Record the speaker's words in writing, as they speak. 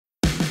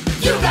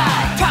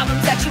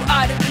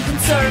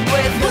concerned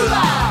with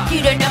moolah.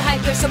 You don't know how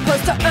you're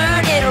supposed to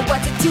earn it, or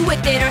what to do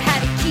with it, or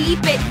how to keep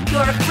it.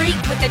 You're a freak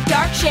with a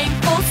dark,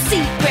 shameful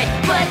secret,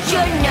 but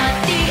you're not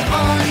the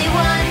only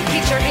one.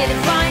 Get your hidden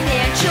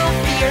financial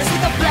fears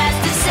with a blast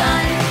of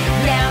sun.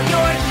 Now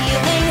your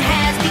healing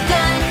has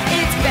begun.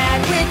 It's Bad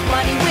with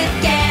Money with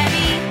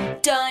Gabby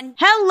Dunn.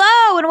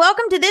 Hello, and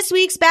welcome to this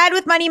week's Bad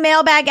with Money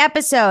Mailbag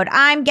episode.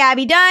 I'm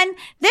Gabby Dunn.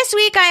 This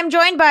week, I am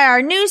joined by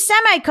our new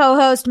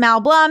semi-co-host, Mal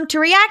Blum, to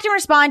react and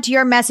respond to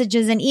your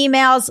messages and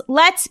emails.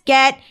 Let's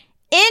get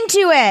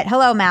into it.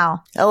 Hello,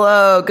 Mal.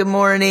 Hello, good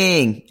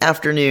morning,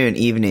 afternoon,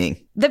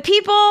 evening. The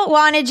people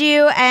wanted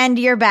you, and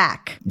you're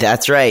back.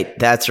 That's right.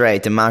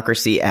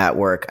 Democracy at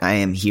work. I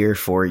am here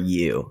for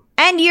you.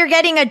 And you're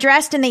getting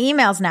addressed in the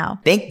emails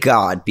now. Thank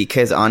God,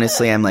 because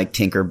honestly, I'm like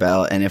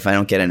Tinkerbell, and if I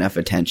don't get enough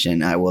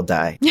attention, I will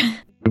die.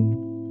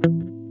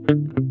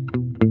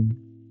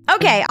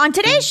 Okay, on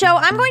today's show,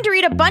 I'm going to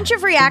read a bunch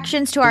of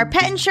reactions to our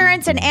pet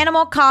insurance and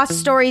animal cost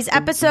stories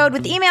episode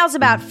with emails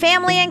about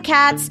family and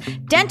cats,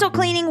 dental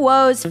cleaning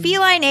woes,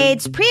 feline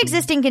aids,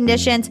 pre-existing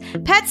conditions,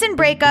 pets and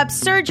breakups,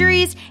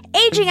 surgeries,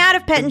 aging out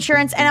of pet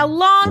insurance, and a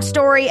long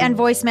story and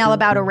voicemail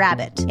about a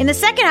rabbit. In the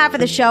second half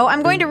of the show,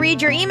 I'm going to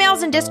read your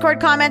emails and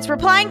Discord comments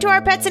replying to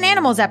our Pets and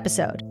Animals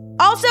episode.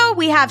 Also,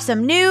 we have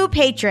some new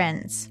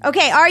patrons.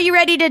 Okay, are you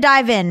ready to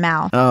dive in,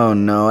 Mal? Oh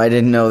no, I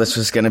didn't know this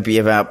was going to be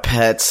about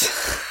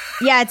pets.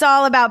 Yeah, it's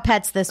all about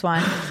pets, this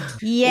one.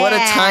 Yeah. What a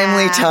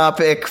timely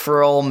topic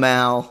for old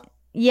Mal.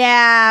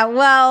 Yeah,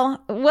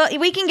 well,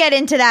 we can get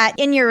into that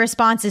in your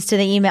responses to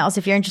the emails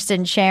if you're interested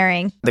in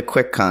sharing. The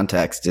quick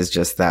context is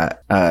just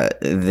that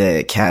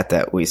the cat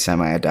that we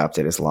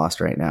semi-adopted is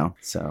lost right now,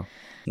 so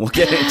we'll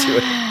get into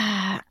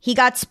it. He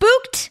got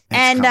spooked,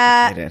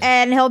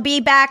 and he'll be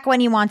back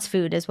when he wants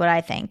food, is what I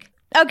think.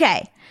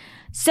 Okay.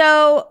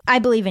 So, I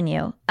believe in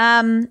you.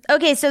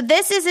 Okay, so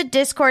this is a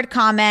Discord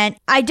comment.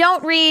 I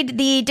don't read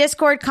the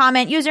Discord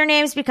comment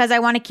usernames because I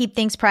want to keep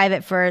things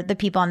private for the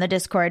people on the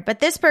Discord.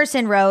 But this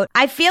person wrote,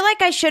 I feel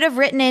like I should have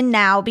written in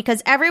now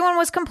because everyone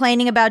was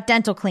complaining about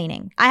dental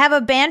cleaning. I have a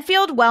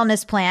Banfield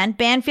wellness plan.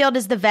 Banfield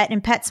is the vet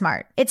in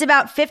PetSmart. It's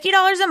about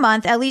 $50 a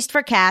month, at least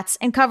for cats,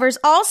 and covers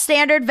all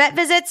standard vet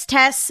visits,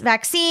 tests,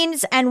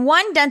 vaccines, and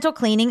one dental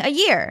cleaning a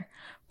year.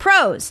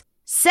 Pros.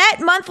 Set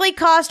monthly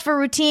cost for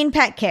routine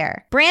pet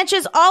care.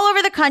 Branches all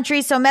over the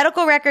country so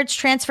medical records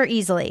transfer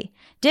easily.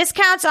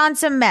 Discounts on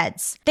some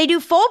meds. They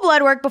do full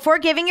blood work before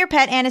giving your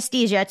pet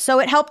anesthesia, so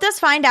it helped us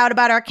find out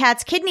about our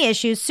cat's kidney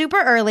issues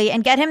super early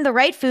and get him the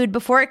right food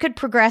before it could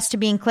progress to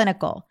being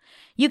clinical.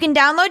 You can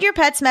download your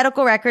pet's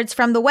medical records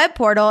from the web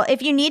portal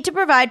if you need to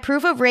provide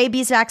proof of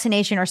rabies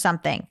vaccination or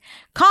something.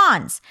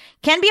 Cons.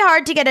 Can be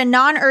hard to get a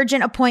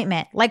non-urgent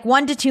appointment, like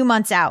 1 to 2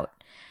 months out.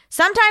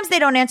 Sometimes they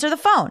don't answer the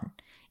phone.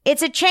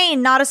 It's a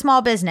chain, not a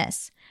small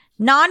business.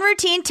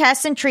 Non-routine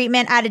tests and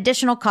treatment at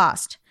additional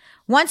cost.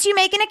 Once you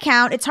make an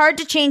account, it's hard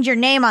to change your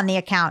name on the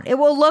account. It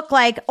will look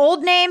like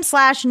old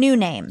name/new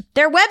name.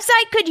 Their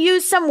website could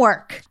use some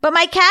work. But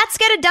my cats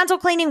get a dental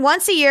cleaning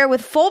once a year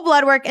with full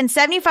blood work, and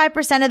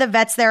 75% of the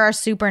vets there are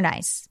super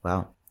nice.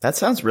 Wow, that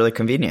sounds really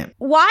convenient.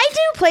 Why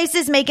do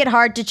places make it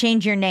hard to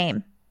change your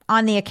name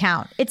on the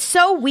account? It's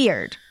so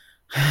weird.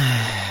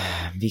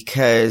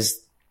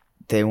 Because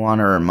they want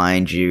to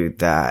remind you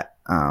that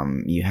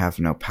you have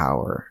no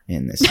power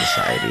in this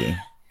society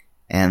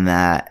and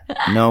that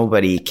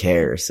nobody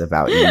cares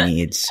about your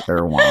needs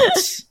or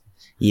wants,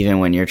 even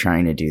when you're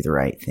trying to do the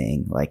right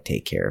thing, like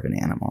take care of an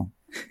animal.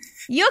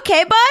 You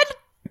okay,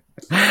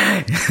 bud?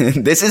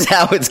 This is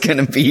how it's going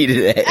to be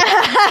today.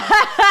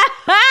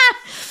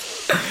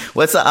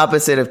 What's the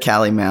opposite of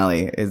Callie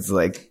Mally? It's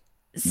like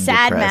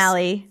sad depressed.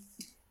 Mally.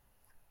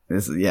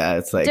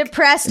 It's like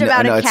depressed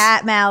about a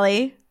cat,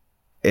 Mally.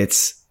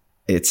 It's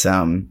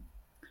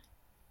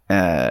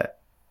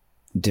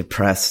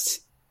depressed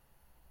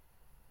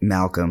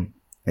Malcolm.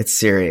 It's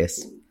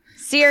serious,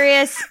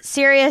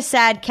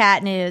 sad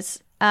cat news.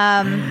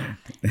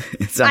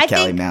 It's not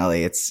Callie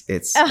Mally.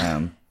 It's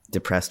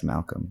depressed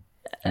Malcolm.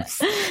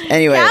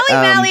 Anyway,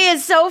 Callie Mally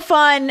is so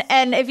fun.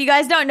 And if you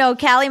guys don't know,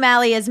 Callie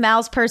Mally is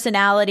Mal's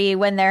personality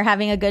when they're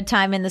having a good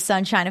time in the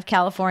sunshine of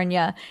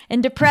California.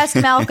 And depressed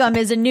Malcolm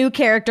is a new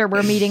character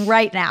we're meeting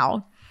right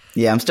now.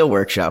 Yeah, I'm still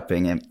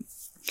workshopping it.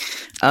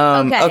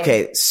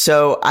 Okay,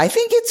 so I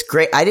think it's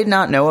great. I did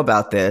not know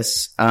about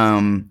this.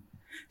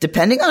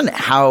 Depending on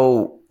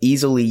how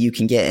easily you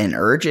can get an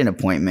urgent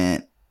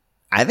appointment,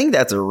 I think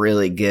that's a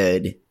really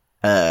good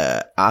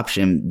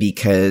option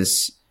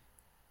because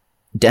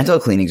dental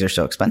cleanings are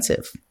so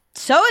expensive.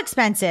 So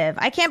expensive.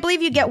 I can't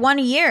believe you get one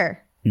a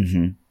year.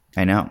 Mm-hmm.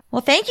 I know.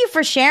 Well, thank you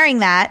for sharing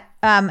that,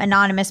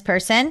 anonymous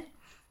person.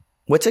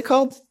 What's it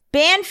called?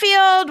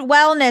 Banfield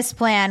Wellness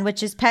Plan,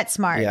 which is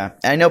PetSmart. Yeah.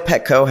 I know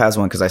Petco has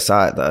one because I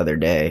saw it the other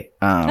day.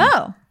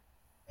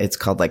 It's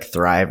called like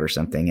Thrive or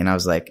something. And I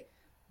was like,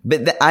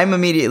 but I'm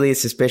immediately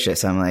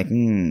suspicious. I'm like,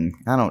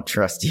 I don't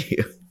trust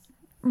you.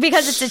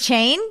 Because it's a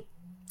chain?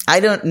 I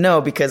don't know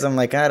because I'm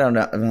like, I don't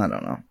know.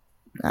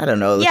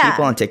 The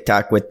people on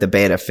TikTok with the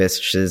beta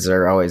fishes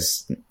are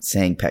always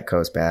saying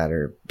Petco's bad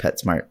or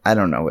PetSmart. I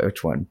don't know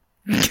which one.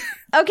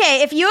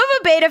 Okay, if you have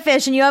a beta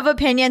fish and you have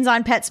opinions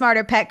on PetSmart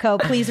or Petco,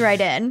 please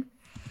write in.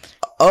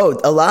 Oh,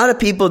 a lot of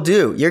people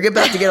do. You're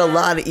about to get a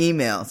lot of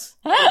emails.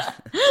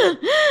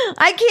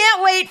 I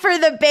can't wait for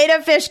the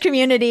beta fish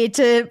community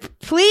to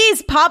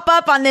please pop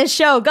up on this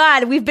show.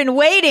 God, we've been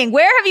waiting.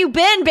 Where have you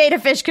been, beta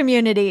fish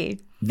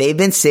community? They've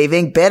been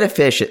saving beta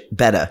fish.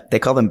 Beta. They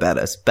call them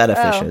betas. Beta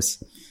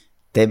fishes.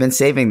 They've been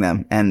saving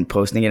them and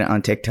posting it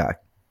on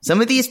TikTok.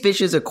 Some of these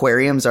fishes'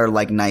 aquariums are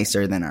like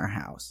nicer than our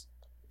house.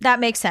 That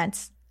makes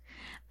sense.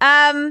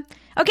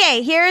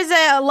 Okay, here's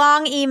a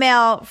long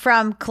email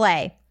from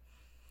Clay.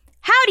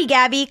 Howdy,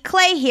 Gabby.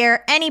 Clay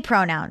here. Any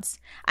pronouns.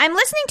 I'm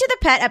listening to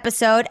the pet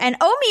episode, and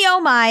oh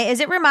my,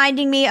 is it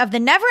reminding me of the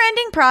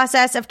never-ending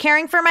process of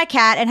caring for my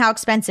cat and how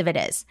expensive it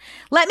is.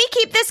 Let me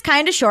keep this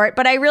kind of short,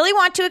 but I really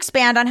want to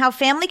expand on how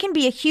family can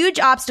be a huge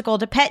obstacle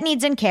to pet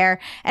needs and care,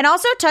 and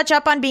also touch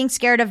up on being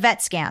scared of vet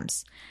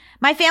scams.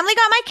 My family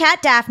got my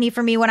cat Daphne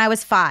for me when I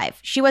was 5.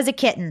 She was a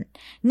kitten.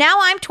 Now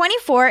I'm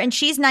 24 and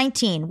she's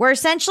 19. We're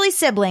essentially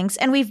siblings,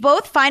 and we've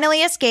both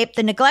finally escaped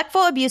the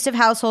neglectful, abusive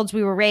households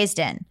we were raised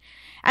in.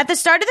 At the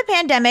start of the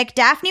pandemic,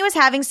 Daphne was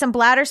having some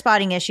bladder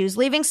spotting issues,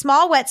 leaving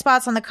small wet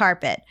spots on the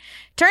carpet.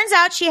 Turns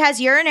out she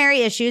has urinary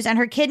issues and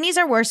her kidneys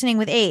are worsening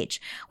with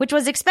age, which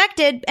was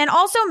expected and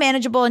also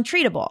manageable and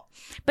treatable.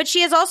 But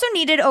she has also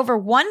needed over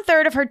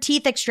 1/3 of her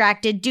teeth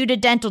extracted due to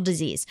dental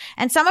disease,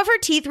 and some of her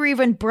teeth were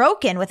even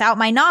broken without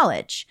my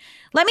knowledge.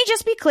 Let me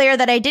just be clear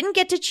that I didn't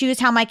get to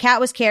choose how my cat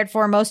was cared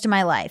for most of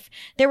my life.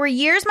 There were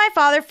years my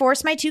father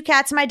forced my 2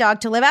 cats and my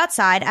dog to live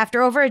outside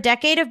after over a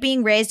decade of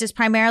being raised as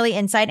primarily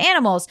inside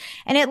animals,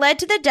 and it led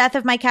to the death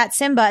of my cat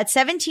Simba at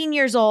 17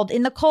 years old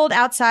in the cold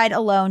outside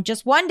alone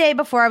just one day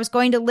before I was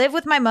going to live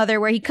with my mother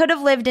where he could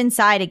have lived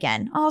inside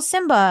again. Oh,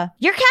 Simba.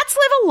 Your cats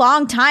live a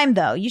long time,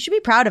 though. You should be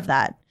proud of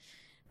that.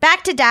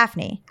 Back to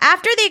Daphne.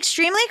 After the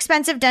extremely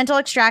expensive dental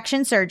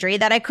extraction surgery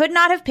that I could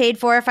not have paid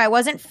for if I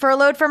wasn't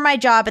furloughed from my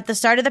job at the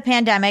start of the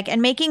pandemic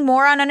and making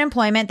more on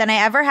unemployment than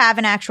I ever have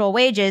in actual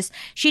wages,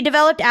 she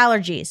developed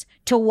allergies.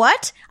 To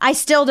what? I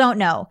still don't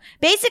know.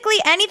 Basically,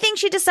 anything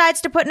she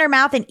decides to put in her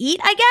mouth and eat,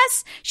 I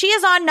guess. She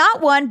is on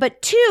not 1,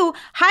 but 2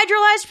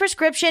 hydrolyzed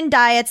prescription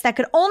diets that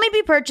could only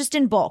be purchased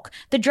in bulk.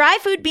 The dry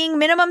food being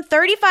minimum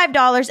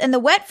 $35 and the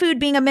wet food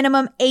being a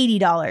minimum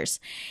 $80.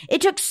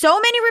 It took so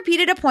many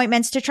repeated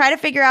appointments to try to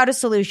figure out a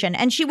solution,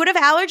 and she would have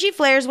allergy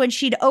flares when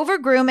she'd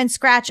overgroom and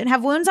scratch and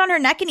have wounds on her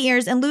neck and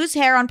ears and lose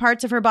hair on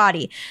parts of her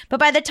body. But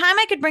by the time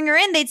I could bring her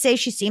in, they'd say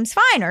she seems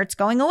fine or it's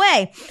going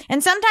away.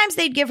 And sometimes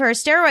they'd give her a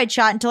steroid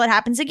shot until it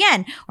happens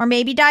again, or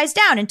maybe dies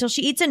down until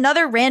she eats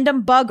another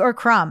random bug or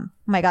crumb.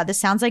 Oh my God, this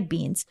sounds like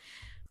beans.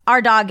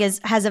 Our dog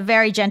has a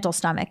very gentle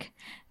stomach.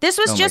 This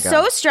was just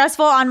so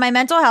stressful on my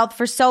mental health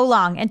for so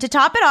long. And to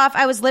top it off,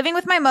 I was living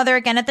with my mother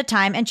again at the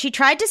time, and she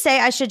tried to say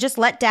I should just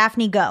let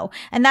Daphne go,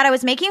 and that I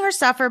was making her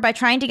suffer by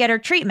trying to get her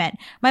treatment.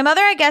 My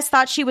mother, I guess,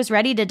 thought she was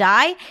ready to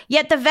die,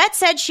 yet the vet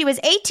said she was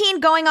 18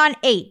 going on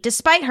 8,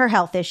 despite her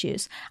health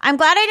issues. I'm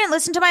glad I didn't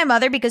listen to my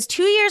mother, because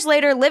 2 years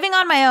later, living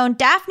on my own,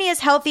 Daphne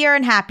is healthier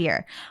and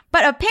happier.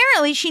 But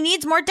apparently she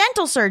needs more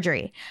dental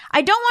surgery.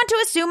 I don't want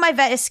to assume my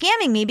vet is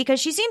scamming me because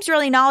she seems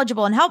really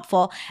knowledgeable and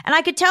helpful, and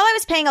I could tell I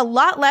was paying a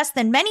lot less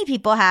than many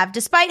people have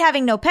despite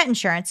having no pet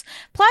insurance.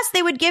 Plus,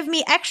 they would give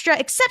me extra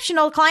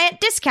exceptional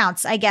client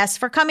discounts, I guess,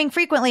 for coming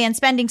frequently and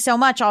spending so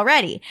much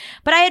already.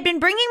 But I had been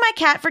bringing my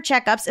cat for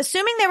checkups,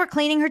 assuming they were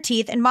cleaning her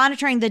teeth and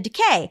monitoring the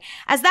decay,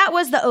 as that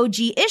was the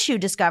OG issue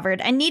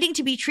discovered and needing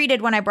to be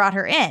treated when I brought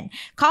her in,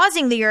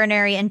 causing the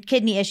urinary and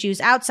kidney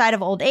issues outside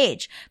of old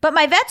age. But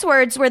my vet's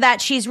words were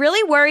that she's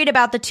really worried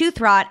about the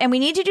tooth rot and we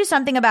need to do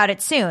something about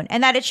it soon,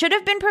 and that it should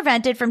have been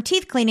prevented from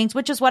teeth cleanings,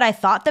 which is what I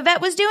thought the vet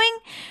was doing.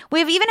 We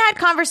have even had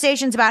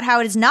conversations about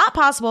how it is not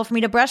possible for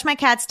me to brush my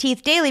cat's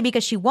teeth daily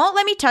because she won't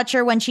let me touch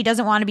her when she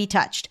doesn't want to be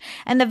touched.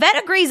 And the vet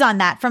agrees on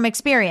that from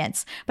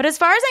experience. But as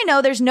far as I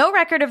know, there's no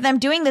record of them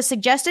doing the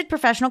suggested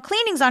professional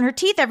cleanings on her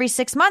teeth every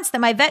 6 months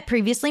that my vet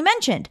previously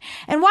mentioned.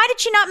 And why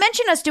did she not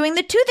mention us doing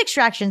the tooth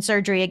extraction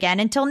surgery again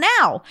until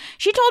now?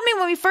 She told me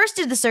when we first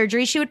did the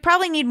surgery, she would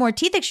probably need more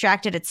teeth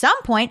extracted at some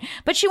point,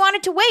 but she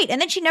wanted to wait, and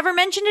then she never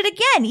mentioned it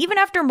again, even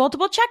after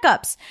multiple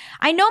checkups.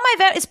 I know my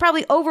vet is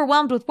probably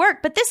overwhelmed with work,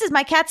 but this is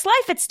my cat's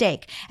life at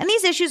stake, and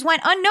these issues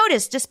went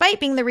unnoticed despite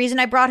being the reason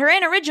I brought her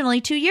in originally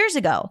 2 years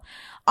ago.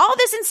 All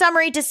this in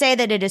summary to say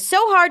that it is so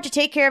hard to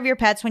take care of your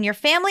pets when your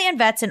family and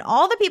vets and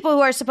all the people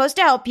who are supposed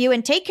to help you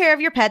and take care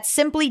of your pets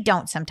simply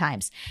don't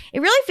sometimes.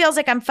 It really feels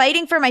like I'm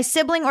fighting for my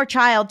sibling or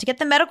child to get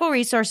the medical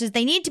resources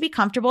they need to be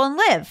comfortable and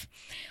live.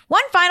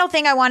 One final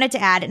thing I wanted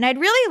to add, and I'd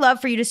really love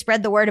for you to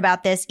spread the word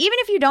about this, even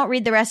if you don't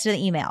read the rest of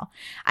the email.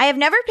 I have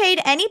never paid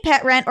any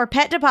pet rent or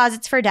pet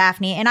deposits for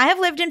Daphne, and I have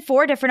lived in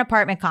 4 different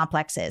apartment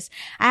complexes.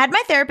 I had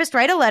my therapist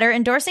write a letter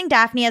endorsing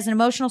Daphne as an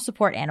emotional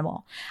support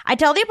animal. I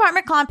tell the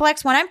apartment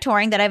complex when I'm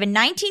touring that I have a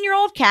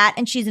 19-year-old cat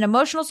and she's an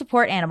emotional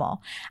support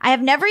animal. I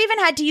have never even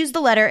had to use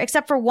the letter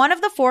except for one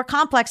of the 4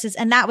 complexes,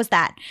 and that was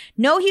that.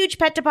 No huge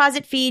pet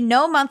deposit fee,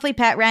 no monthly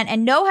pet rent,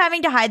 and no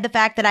having to hide the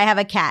fact that I have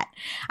a cat.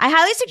 I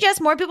highly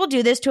suggest more people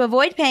do this to to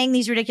avoid paying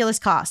these ridiculous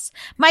costs.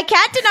 My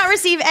cat did not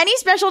receive any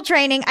special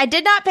training. I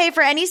did not pay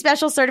for any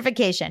special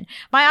certification.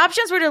 My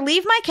options were to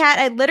leave my cat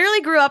I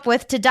literally grew up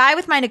with to die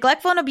with my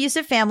neglectful and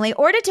abusive family,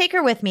 or to take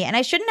her with me, and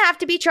I shouldn't have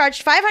to be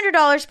charged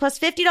 $500 plus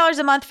 $50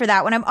 a month for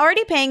that when I'm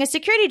already paying a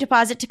security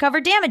deposit to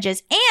cover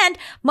damages, and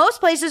most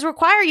places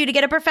require you to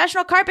get a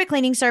professional carpet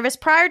cleaning service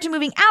prior to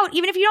moving out,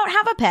 even if you don't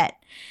have a pet.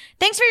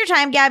 Thanks for your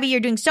time, Gabby. You're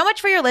doing so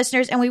much for your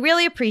listeners, and we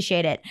really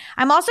appreciate it.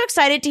 I'm also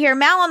excited to hear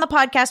Mal on the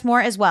podcast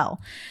more as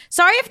well.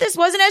 Sorry if this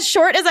wasn't as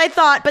short as I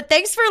thought, but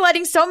thanks for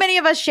letting so many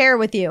of us share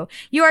with you.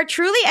 You are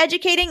truly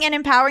educating and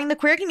empowering the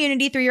queer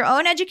community through your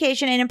own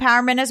education and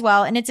empowerment as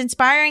well, and it's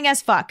inspiring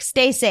as fuck.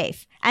 Stay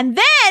safe. And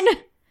then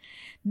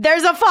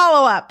there's a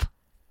follow-up.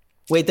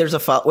 Wait,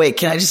 Wait,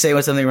 can I just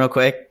say something real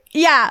quick?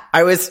 Yeah.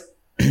 I was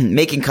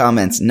making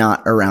comments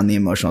not around the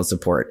emotional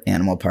support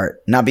animal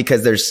part, not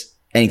because there's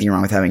anything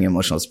wrong with having an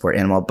emotional support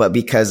animal, but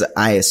because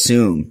I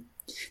assume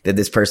that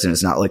this person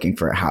is not looking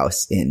for a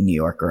house in New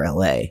York or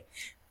LA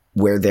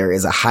where there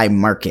is a high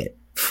market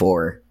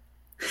for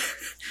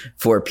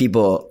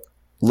people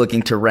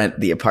looking to rent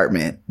the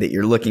apartment that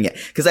you're looking at.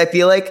 Because I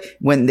feel like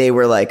when they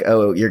were like,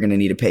 oh, you're going to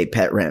need to pay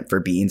pet rent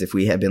for Beans, if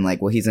we had been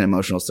like, well, he's an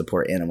emotional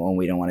support animal and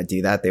we don't want to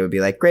do that, they would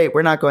be like, great,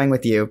 we're not going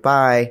with you.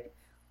 Bye.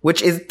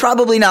 Which is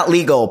probably not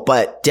legal,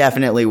 but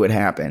definitely would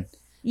happen.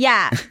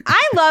 Yeah. Can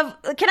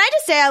I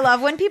just say I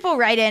love when people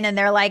write in and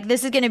they're like,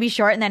 this is going to be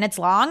short and then it's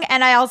long.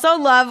 And I also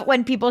love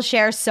when people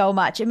share so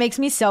much. It makes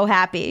me so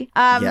happy.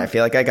 Yeah, I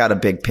feel like I got a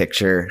big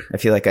picture. I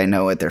feel like I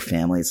know what their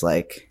family's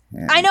like.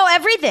 I know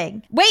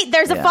everything. Wait,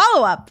 there's a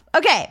follow-up.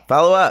 Okay.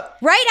 Follow up.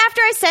 Right after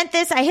I sent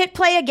this, I hit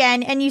play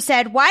again and you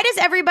said, why does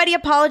everybody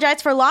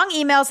apologize for long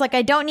emails like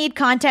I don't need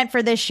content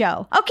for this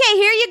show? Okay,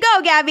 here you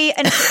go, Gabby.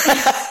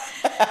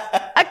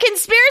 A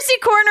conspiracy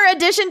corner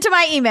addition to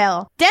my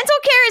email. Dental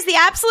care is the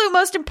absolute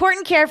most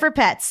important care for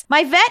pets.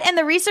 My vet and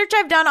the research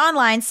I've done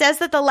online says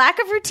that the lack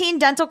of routine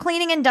dental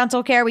cleaning and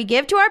dental care we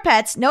give to our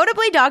pets,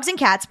 notably dogs and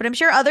cats, but I'm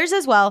sure others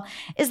as well,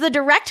 is the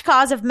direct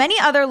cause of many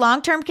other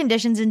long-term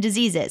conditions and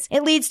diseases.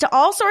 It leads to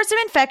all sorts of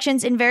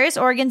infections in various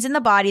organs in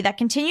the body that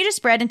continue to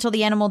spread until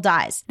the animal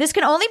dies. This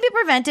can only be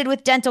prevented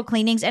with dental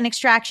cleanings and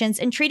extractions,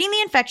 and treating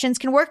the infections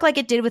can work like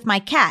it did with my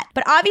cat.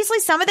 But obviously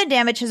some of the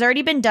damage has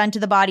already been done to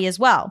the body as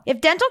well.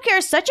 If dental care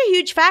is such a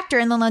huge factor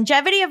in the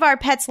longevity of our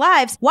pets'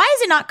 lives, why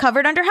is it not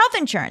covered under health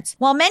insurance?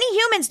 Well, many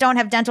humans don't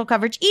have dental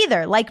coverage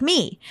either, like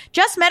me.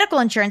 Just medical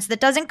insurance that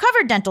doesn't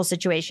cover dental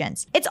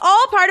situations. It's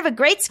all part of a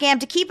great scam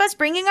to keep us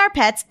bringing our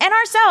pets and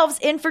ourselves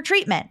in for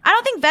treatment. I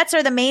don't think vets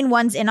are the main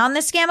ones in on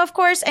this scam, of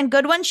course, and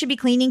good ones should be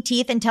cleaning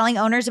teeth and telling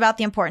owners about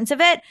the importance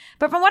of it.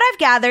 But from what I've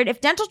gathered,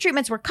 if dental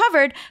treatments were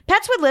covered,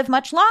 pets would live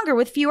much longer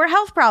with fewer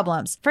health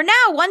problems. For now,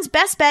 one's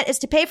best bet is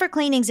to pay for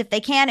cleanings if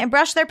they can and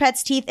brush their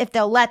pets' teeth if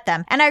they'll let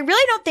them. And I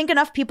really don't think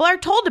enough people are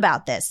told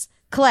about this.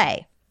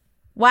 Clay.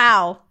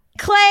 Wow.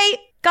 Clay,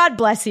 God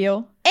bless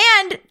you.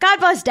 And God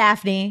bless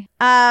Daphne.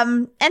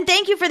 And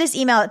thank you for this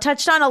email. It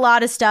touched on a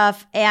lot of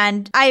stuff,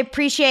 and I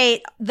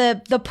appreciate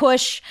the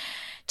push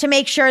to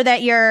make sure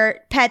that your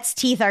pet's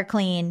teeth are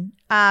clean.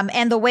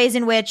 And the ways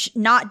in which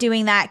not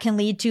doing that can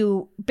lead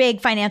to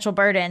big financial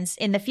burdens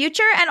in the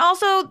future. And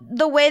also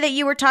the way that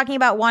you were talking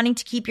about wanting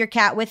to keep your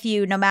cat with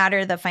you no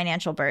matter the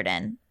financial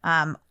burden.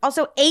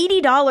 Also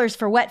 $80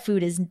 for wet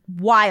food is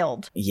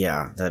wild.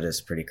 Yeah, that is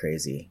pretty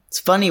crazy. It's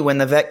funny, when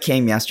the vet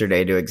came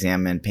yesterday to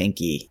examine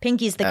Pinky.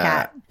 Pinky's the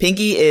cat.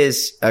 Pinky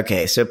is,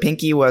 okay, so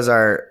Pinky was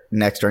our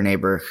next door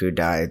neighbor who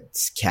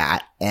died's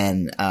cat.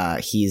 And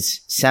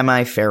he's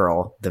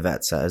semi-feral, the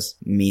vet says,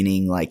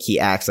 meaning like he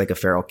acts like a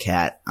feral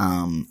cat,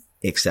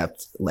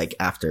 except like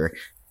after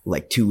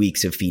like 2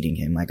 weeks of feeding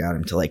him, I got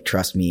him to like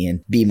trust me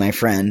and be my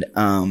friend.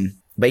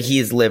 But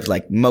he's lived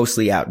like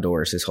mostly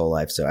outdoors his whole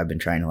life. So I've been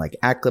trying to like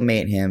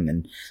acclimate him.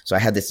 And so I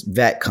had this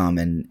vet come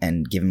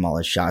and give him all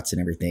his shots and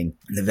everything.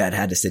 The vet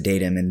had to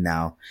sedate him, and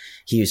now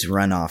he's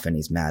run off and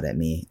he's mad at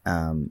me,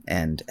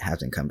 and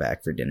hasn't come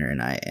back for dinner.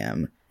 And I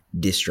am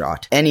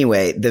distraught.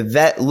 Anyway, the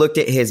vet looked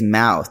at his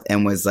mouth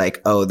and was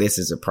like, oh, this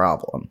is a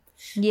problem.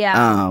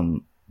 Yeah.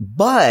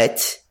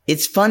 But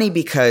it's funny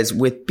because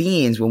with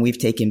Beans, when we've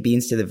taken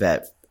Beans to the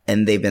vet,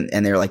 and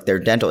they're like, their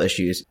dental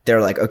issues, they're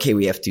like, okay,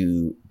 we have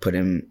to put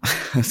him,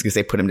 I was gonna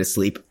say put him to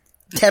sleep,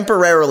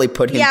 temporarily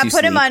put him to sleep. Yeah,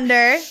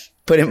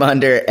 put him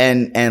under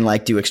and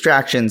like do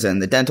extractions and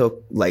the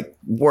dental like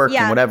work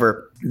and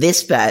whatever.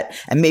 This vet,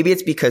 and maybe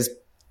it's because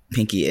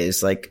Pinky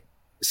is like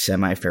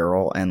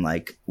semi-feral and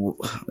like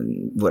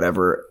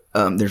whatever,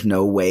 there's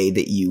no way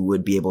that you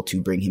would be able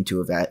to bring him to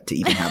a vet to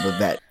even have a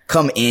vet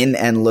come in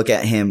and look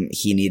at him.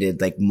 He needed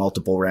like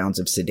multiple rounds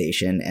of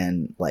sedation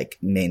and like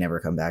may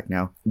never come back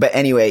now. But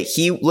anyway,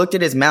 he looked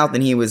at his mouth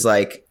and he was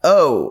like,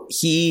 oh,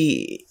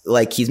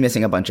 he's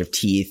missing a bunch of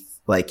teeth.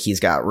 Like he's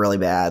got really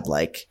bad,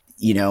 like,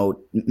 you know,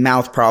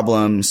 mouth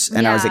problems.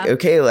 And I was like,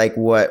 okay, like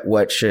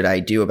what should I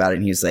do about it?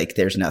 And he was like,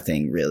 there's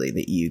nothing really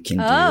that you can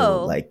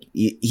do. Like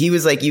he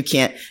was like, you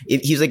can't,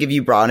 he was like, if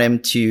you brought him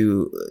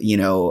to, you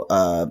know,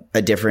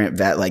 a different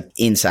vet, like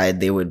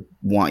inside, they would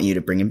want you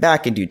to bring him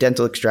back and do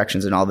dental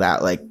extractions and all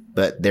that. Like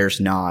but it's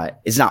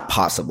not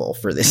possible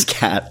for this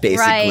cat,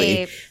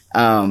 basically.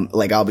 Right.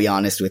 Like, I'll be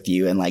honest with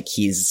you. And like,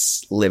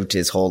 he's lived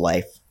his whole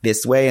life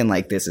this way. And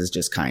like, this is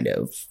just kind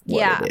of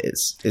what it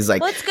is. It's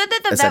like, well, it's good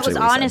that the vet was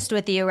honest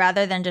with you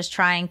rather than just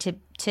trying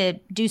to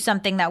do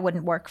something that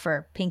wouldn't work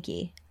for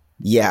Pinky.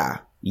 Yeah.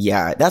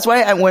 Yeah. That's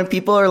why when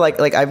people are like,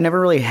 I've never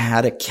really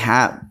had a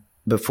cat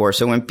before.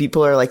 So when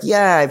people are like,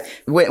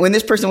 when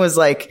this person was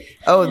like,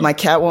 oh, my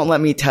cat won't let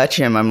me touch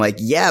him, I'm like,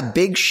 yeah,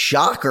 big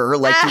shocker.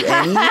 Like,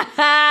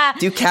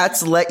 do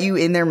cats let you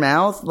in their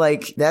mouth?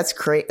 Like, that's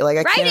crazy. Like,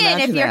 I can't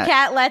imagine if your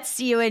cat lets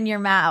you in their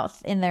mouth.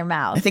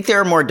 I think there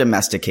are more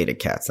domesticated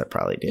cats that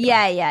probably do.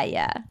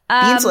 Yeah.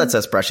 Beans lets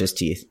us brush his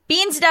teeth.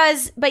 Beans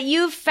does, but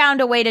you've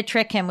found a way to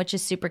trick him, which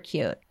is super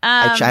cute.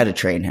 I try to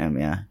train him,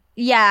 yeah.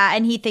 Yeah,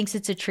 and he thinks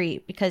it's a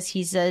treat because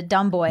he's a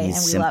dumb boy and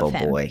we love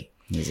him. Boy.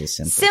 He's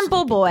a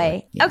simple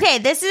boy. Yeah. Okay,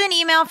 this is an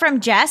email from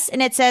Jess, and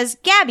it says,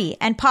 Gabby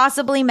and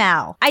possibly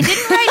Mal. I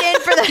didn't write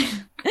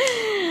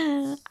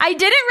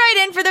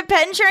in for the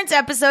pet insurance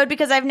episode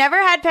because I've never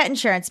had pet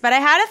insurance, but I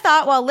had a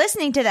thought while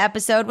listening to the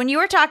episode when you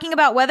were talking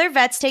about whether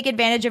vets take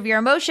advantage of your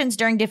emotions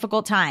during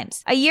difficult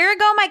times. A year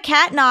ago, my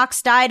cat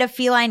Knox died of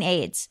feline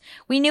AIDS.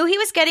 We knew he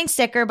was getting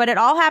sicker, but it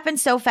all happened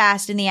so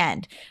fast in the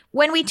end.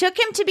 When we took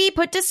him to be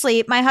put to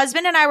sleep, my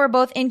husband and I were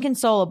both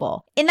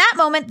inconsolable. In that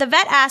moment, the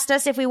vet asked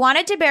us if we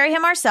wanted to bury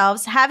him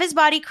ourselves, have his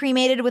body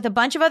cremated with a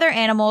bunch of other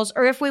animals,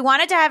 or if we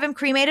wanted to have him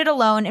cremated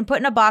alone and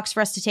put in a box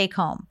for us to take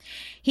home.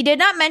 He did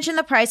not mention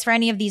the price for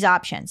any of these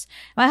options.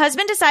 My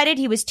husband decided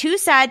he was too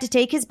sad to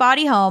take his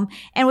body home,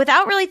 and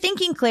without really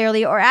thinking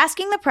clearly or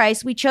asking the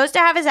price, we chose to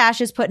have his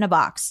ashes put in a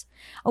box.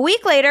 A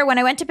week later, when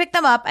I went to pick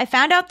them up, I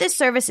found out this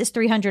service is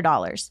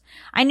 $300.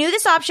 I knew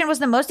this option was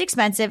the most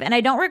expensive, and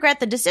I don't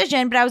regret the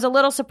decision, but I was a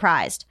little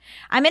surprised.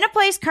 I'm in a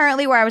place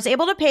currently where I was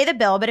able to pay the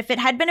bill, but if it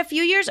had been a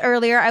few years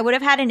earlier, I would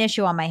have had an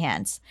issue on my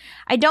hands.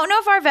 I don't know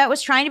if our vet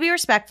was trying to be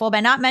respectful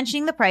by not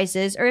mentioning the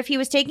prices, or if he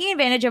was taking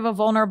advantage of a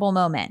vulnerable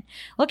moment.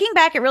 Looking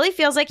back, it really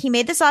feels like he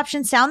made this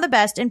option sound the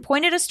best and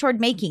pointed us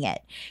toward making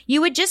it.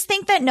 You would just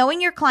think that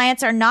knowing your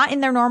clients are not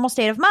in their normal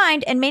state of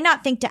mind and may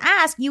not think to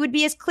ask, you would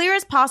be as clear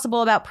as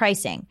possible about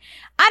pricing.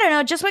 I don't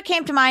know, just what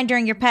came to mind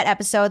during your pet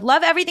episode.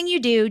 Love everything you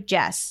do,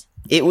 Jess.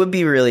 It would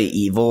be really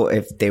evil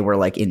if they were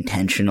like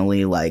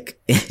intentionally like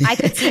I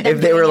could see them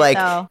if they were like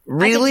though.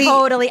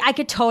 really I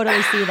could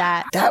totally see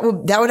that. That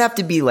would have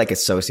to be like a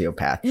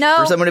sociopath. No.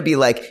 For someone to be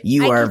like,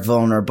 you are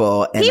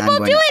vulnerable and I'm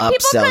going to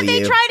upsell you.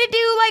 They try to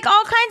do like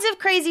all kinds of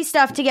crazy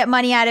stuff to get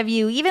money out of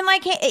you. Even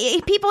like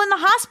people in the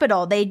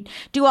hospital, they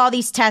do all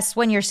these tests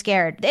when you're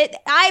scared.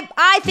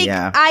 I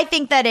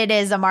think that it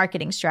is a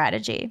marketing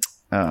strategy.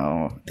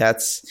 Oh,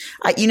 that's,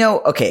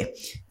 okay.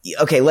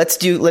 Okay, let's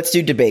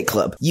do debate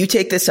club. You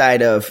take the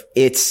side of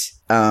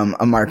it's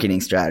a marketing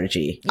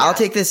strategy. Yeah. I'll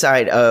take the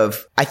side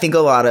of I think a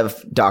lot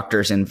of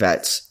doctors and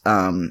vets,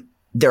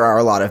 there are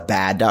a lot of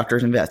bad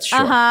doctors and vets, sure.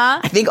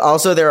 I think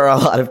also there are a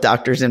lot of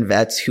doctors and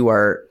vets who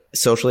are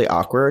socially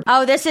awkward.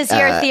 Oh, this is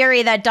your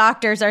theory that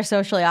doctors are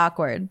socially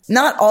awkward.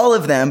 Not all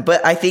of them,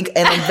 but I think,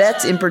 and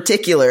vets in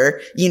particular,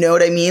 you know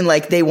what I mean?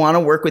 Like they want to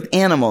work with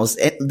animals.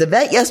 And the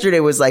vet yesterday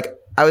was like,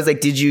 I was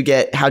like,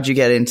 how'd you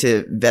get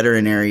into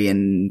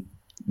veterinary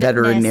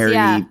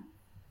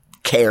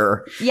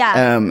care?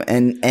 Yeah.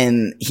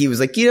 And he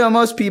was like,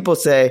 most people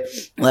say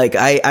like,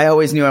 I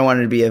always knew I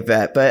wanted to be a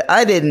vet, but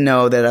I didn't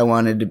know that I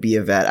wanted to be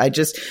a vet.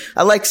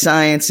 I like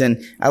science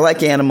and I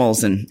like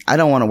animals and I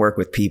don't want to work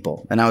with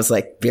people. And I was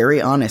like,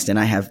 very honest. And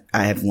I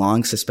have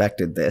long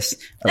suspected this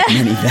of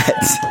many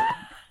vets.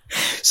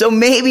 So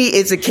maybe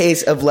it's a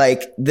case of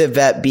like the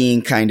vet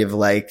being kind of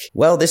like,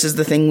 well, this is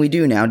the thing we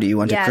do now. Do you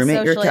want to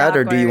cremate your cat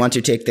or do you want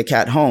to take the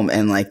cat home?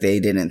 And like they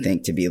didn't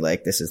think to be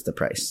like, this is the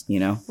price,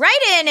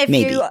 Write in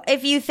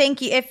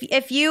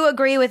if you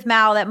agree with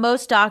Mal that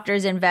most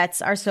doctors and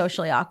vets are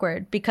socially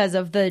awkward because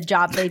of the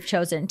job they've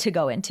chosen to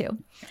go into.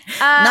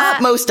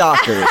 Not most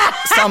doctors,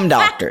 some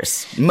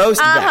doctors, most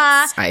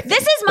vets, I think.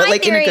 This is my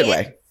theory. In a good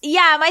way.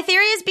 Yeah, my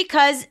theory is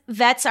because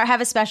vets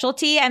have a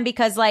specialty and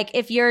because like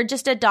if you're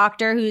just a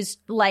doctor who's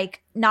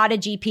like not a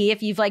GP,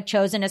 if you've like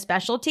chosen a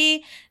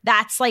specialty,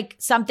 that's like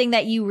something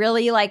that you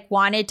really like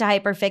wanted to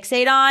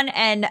hyperfixate on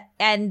and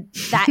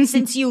that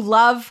since you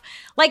love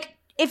like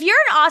if you're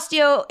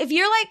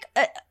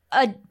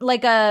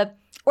like a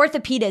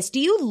orthopedist, do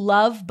you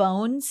love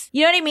bones?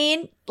 You know what I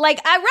mean? Like,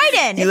 I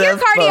write in. If you're a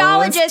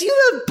cardiologist. Bones. Do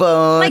you love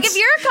bones? Like, if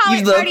you're a cardiologist.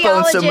 You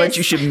love bones so much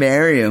you should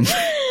marry him.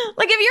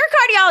 Like, if you're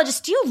a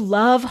cardiologist, do you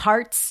love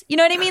hearts? You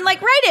know what I mean?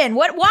 Like, write in.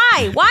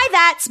 Why? Why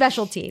that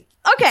specialty?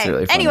 Okay.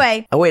 Really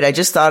anyway. Oh, wait. I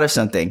just thought of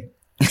something.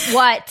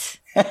 What?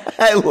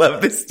 I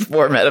love this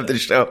format of the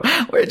show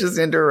where I just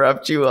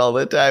interrupt you all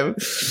the time.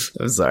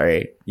 I'm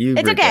sorry. You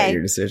regret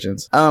your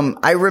decisions.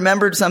 I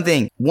remembered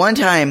something. One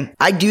time,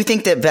 I do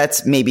think that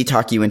vets maybe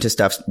talk you into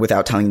stuff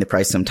without telling the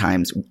price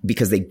sometimes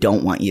because they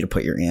don't want you to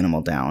put your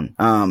animal down.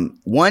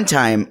 One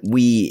time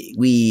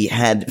we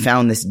had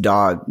found this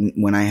dog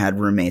when I had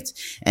roommates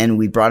and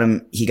we brought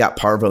him, he got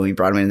parvo, we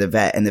brought him into the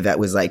vet and the vet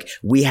was like,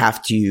 we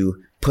have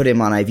to put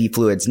him on IV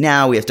fluids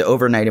now. We have to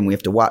overnight him. We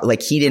have to watch.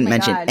 Like, he didn't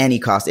mention any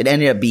cost. It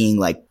ended up being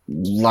like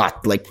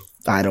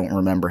I don't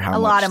remember how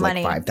much, lot of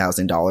like money.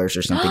 $5,000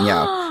 or something.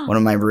 Yeah. One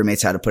of my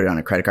roommates had to put it on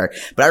a credit card.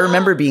 But I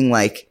remember being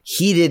like,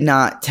 he did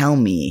not tell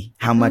me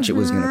how much it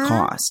was going to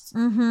cost.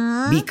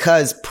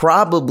 Because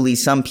probably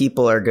some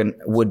people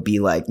would be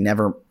like,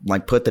 never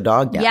like put the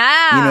dog down.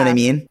 Yeah. You know what I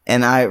mean?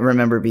 And I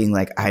remember being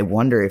like, I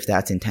wonder if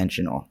that's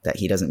intentional, that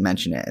he doesn't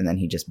mention it and then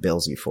he just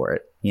bills you for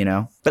it, you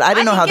know? But I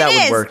don't know how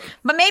that would work.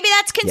 But maybe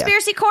that's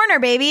conspiracy corner,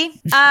 baby.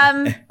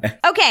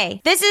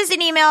 Okay. This is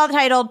an email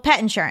titled Pet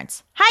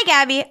Insurance. Hi,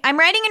 Gabby. I'm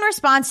writing in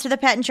response to the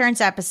pet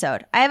insurance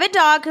episode. I have a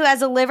dog who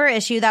has a liver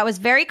issue that was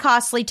very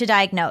costly to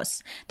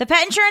diagnose. The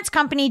pet insurance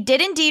company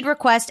did indeed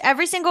request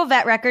every single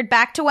vet record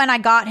back to when I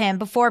got him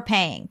before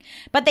paying.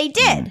 But they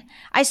did.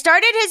 I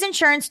started his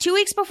insurance 2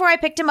 weeks before I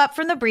picked him up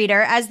from the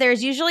breeder, as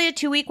there's usually a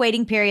 2-week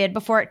waiting period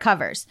before it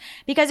covers.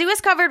 Because he was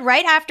covered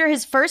right after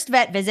his first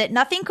vet visit,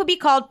 nothing could be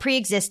called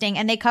pre-existing,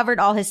 and they covered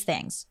all his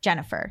things.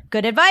 Jennifer.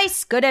 Good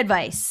advice. Good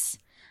advice.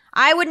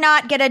 I would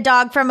not get a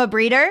dog from a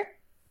breeder.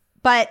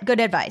 But good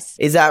advice.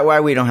 Is that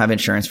why we don't have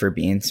insurance for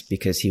Beans?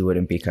 Because he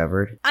wouldn't be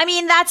covered? I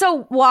mean, that's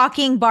a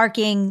walking,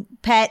 barking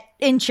pet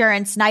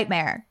insurance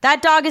nightmare.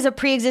 That dog is a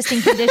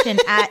pre-existing condition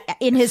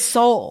in his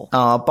soul.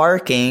 Oh,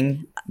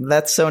 barking.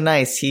 That's so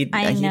nice. He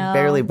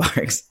barely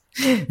barks.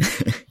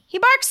 He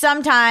barks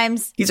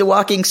sometimes. He's a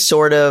walking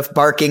sort of,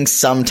 barking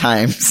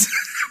sometimes.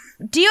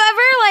 Do you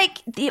ever,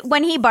 like,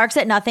 when he barks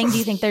at nothing, do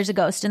you think there's a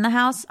ghost in the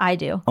house? I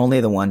do.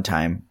 Only the one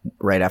time,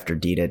 right after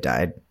Dita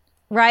died.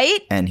 Right?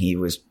 And he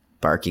was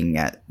barking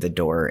at the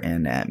door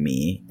and at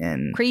me,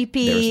 and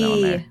creepy. There was no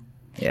one there.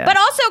 Yeah. But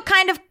also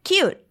kind of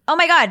cute. Oh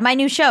my God, my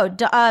new show,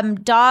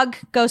 Dog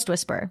Ghost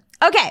Whisperer.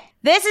 Okay,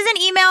 this is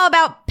an email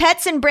about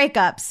pets and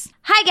breakups.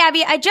 Hi,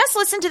 Gabby. I just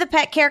listened to the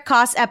pet care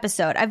costs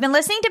episode. I've been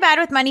listening to Bad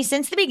with Money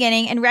since the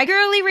beginning and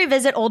regularly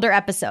revisit older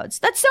episodes.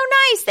 That's so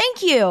nice.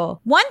 Thank you.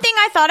 One thing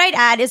I thought I'd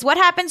add is what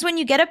happens when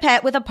you get a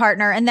pet with a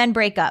partner and then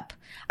break up.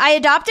 I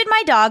adopted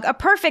my dog, a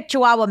perfect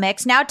Chihuahua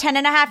mix, now 10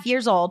 and a half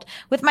years old,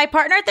 with my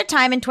partner at the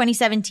time in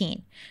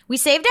 2017. We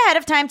saved ahead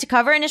of time to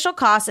cover initial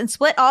costs and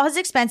split all his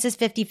expenses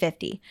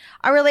 50-50.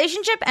 Our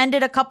relationship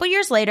ended a couple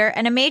years later,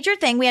 and a major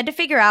thing we had to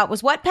figure out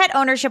was what pet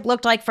ownership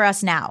looked like for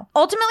us now.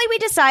 Ultimately, we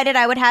decided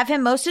I would have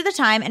him most of the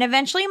time, and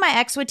eventually my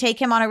ex would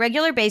take him on a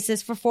regular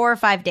basis for 4 or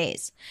 5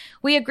 days.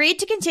 We agreed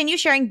to continue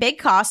sharing big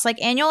costs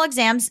like annual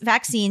exams,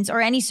 vaccines,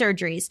 or any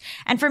surgeries,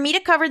 and for me to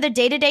cover the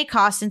day-to-day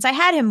costs since I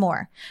had him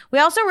more. We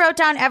also wrote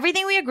down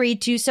everything we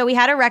agreed to, so we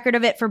had a record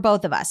of it for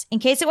both of us. In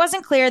case it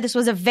wasn't clear, this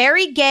was a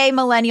very gay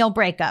millennial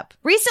breakup.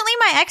 Recently,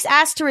 my ex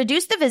asked to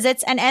reduce the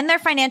visits and end their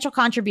financial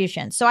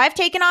contributions, so I've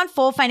taken on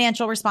full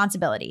financial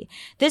responsibility.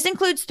 This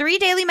includes 3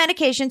 daily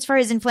medications for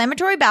his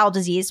inflammatory bowel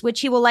disease,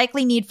 which he will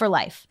likely need for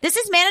life. This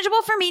is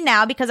manageable for me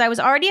now because I was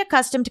already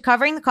accustomed to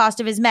covering the cost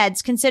of his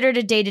meds, considered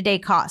a day-to-day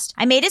cost.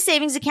 I made a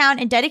savings account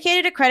and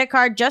dedicated a credit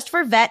card just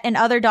for vet and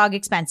other dog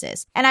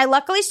expenses. And I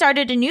luckily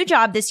started a new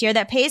job this year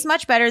that pays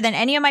much better than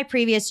any of my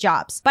previous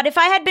jobs. But if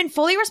I had been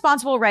fully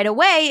responsible right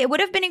away, it would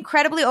have been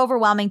incredibly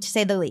overwhelming, to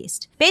say the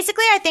least.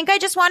 Basically, I think I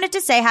just wanted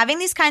to say having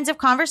these kinds of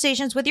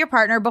conversations with your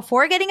partner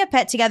before getting a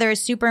pet together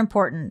is super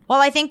important. While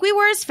I think we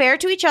were as fair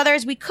to each other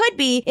as we could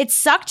be, it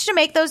sucked to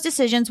make those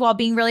decisions while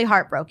being really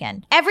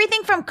heartbroken.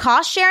 Everything from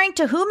cost sharing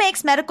to who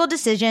makes medical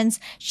decisions,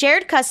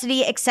 shared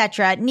custody,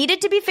 etc.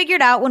 needed to be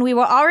figured out when we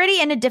were already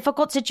in a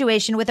difficult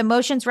situation with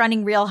emotions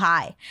running real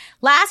high.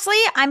 Lastly,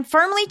 I'm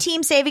firmly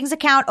team savings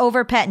account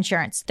over pet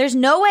insurance. There's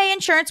no way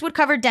insurance would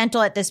cover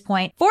dental at this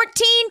point.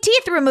 14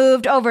 teeth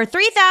removed, over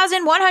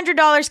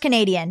 $3,100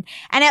 Canadian.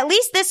 And at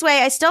least this way,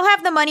 I still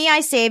have the money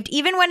I saved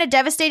even when a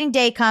devastating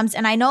day comes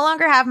and I no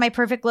longer have my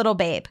perfect little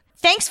babe.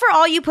 Thanks for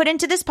all you put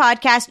into this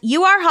podcast.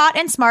 You are hot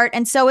and smart,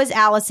 and so is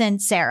Allison,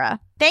 Sarah.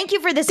 Thank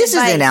you for this advice.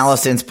 This isn't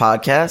Allison's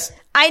podcast.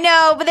 I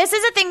know, but this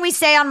is a thing we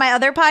say on my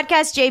other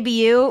podcast,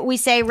 JBU. We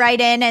say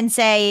write in and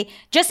say,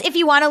 just if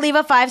you want to leave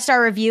a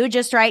 5-star review,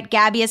 just write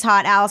Gabby is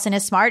hot, Allison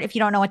is smart. If you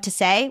don't know what to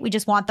say, we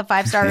just want the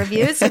 5-star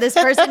reviews. So this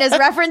person is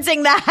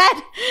referencing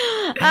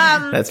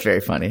that. That's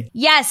very funny.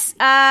 Yes,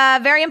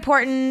 very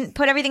important.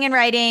 Put everything in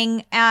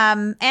writing.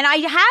 And I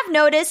have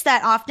noticed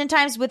that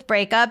oftentimes with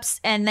breakups,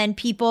 and then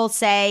people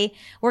say,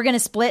 we're going to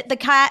split the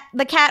cat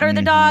or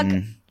the dog.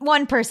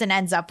 One person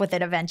ends up with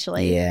it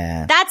eventually.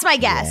 Yeah. That's my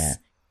guess.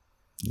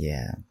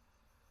 Yeah.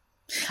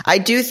 I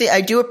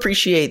do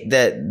appreciate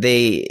that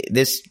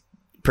this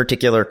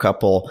particular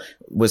couple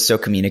was so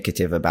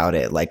communicative about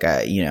it. Like,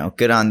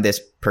 good on this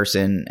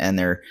person and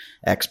their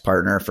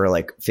ex-partner for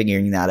like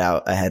figuring that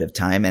out ahead of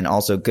time. And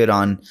also good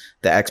on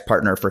the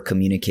ex-partner for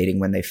communicating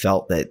when they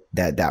felt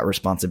that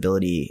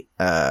responsibility,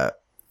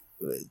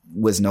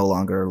 was no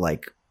longer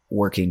like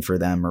working for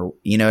them, or,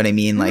 you know what I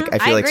mean? Like, I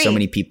feel like so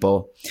many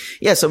people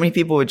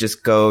would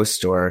just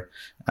ghost or,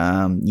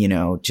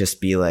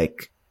 just be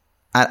like,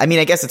 I mean,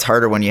 I guess it's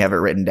harder when you have it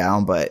written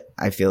down, but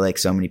I feel like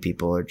so many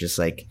people are just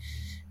like,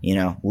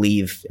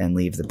 leave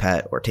the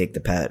pet or take the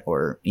pet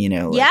or, Yeah.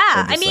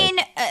 I mean,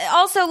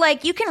 also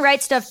like you can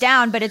write stuff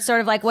down, but it's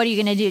sort of like, what are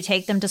you going to do?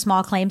 Take them to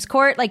small claims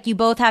court? Like you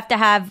both have to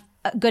have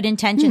good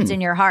intentions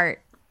in your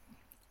heart.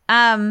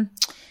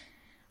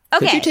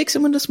 Okay. Could you take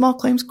someone to small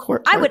claims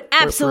court? I would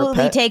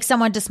absolutely take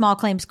someone to small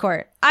claims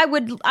court. I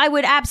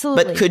would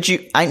absolutely. But could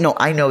you? I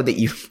know that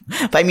you.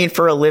 But I mean,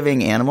 for a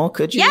living animal,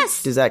 could you?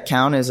 Yes. Does that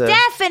count as a?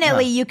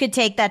 Definitely, you could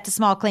take that to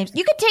small claims.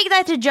 You could take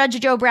that to Judge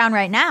Joe Brown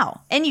right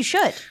now, and you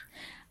should.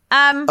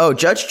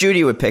 Judge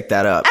Judy would pick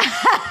that up.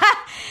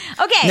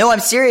 Okay. No, I'm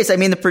serious. I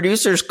mean, the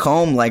producers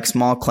comb like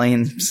small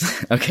claims.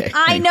 Okay.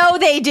 I know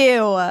they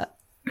do.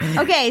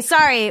 Okay,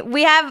 sorry.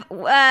 We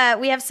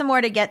have some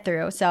more to get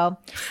through. So,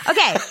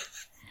 okay.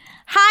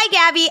 Hi,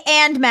 Gabby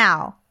and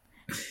Mal.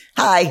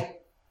 Hi.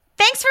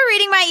 Thanks for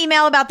reading my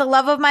email about the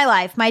love of my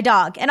life, my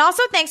dog. And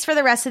also thanks for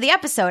the rest of the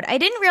episode. I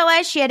didn't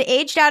realize she had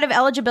aged out of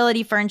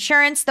eligibility for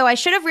insurance, though I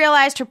should have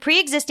realized her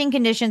pre-existing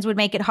conditions would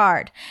make it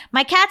hard.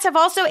 My cats have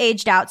also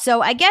aged out,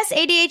 so I guess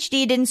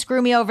ADHD didn't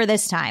screw me over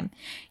this time.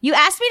 You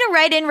asked me to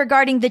write in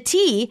regarding the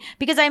tea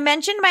because I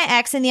mentioned my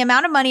ex and the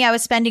amount of money I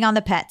was spending on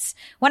the pets.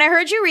 When I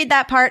heard you read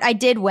that part, I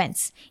did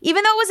wince.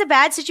 Even though it was a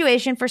bad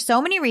situation for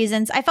so many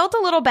reasons, I felt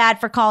a little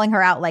bad for calling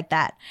her out like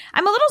that.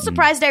 I'm a little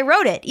surprised I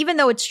wrote it, even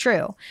though it's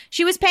true.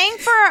 She was paying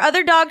for our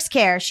other dog's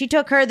care. She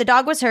took her, the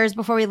dog was hers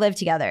before we lived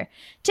together.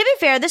 To be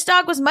fair, this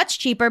dog was much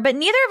cheaper, but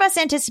neither of us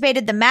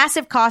anticipated the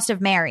massive cost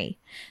of Mary.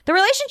 The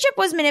relationship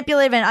was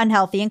manipulative and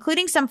unhealthy,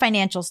 including some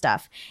financial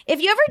stuff.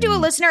 If you ever do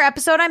a listener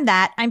episode on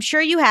that, I'm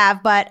sure you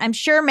have, but I'm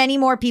sure many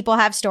more people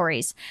have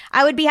stories.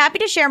 I would be happy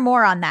to share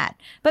more on that,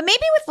 but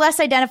maybe with less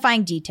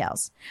identifying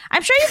details.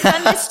 I'm sure you've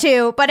done this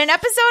too, but an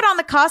episode on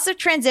the cost of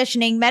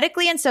transitioning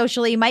medically and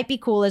socially might be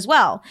cool as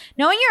well.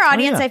 Knowing your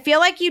audience, I feel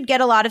like you'd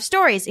get a lot of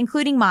stories,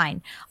 including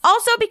mine.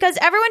 Also, because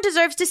everyone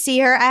deserves to see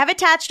her, I have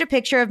attached a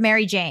picture of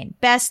Mary Jane.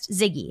 Best,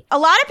 Ziggy. A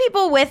lot of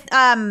people with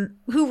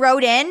who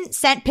wrote in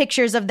sent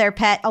pictures of their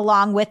pet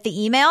along with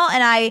the email,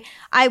 and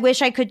I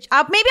wish I could.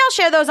 Maybe I'll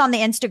share those on the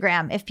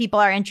Instagram if people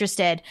are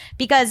interested,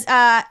 because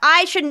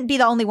I shouldn't be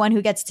the only one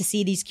who gets to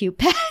see these cute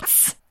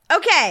pets.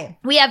 Okay,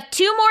 we have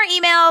 2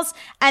 more emails,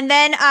 and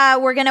then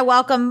we're going to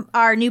welcome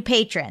our new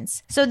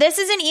patrons. So this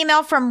is an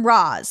email from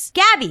Roz.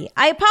 Gabby,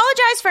 I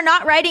apologize for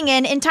not writing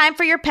in time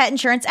for your pet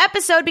insurance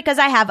episode because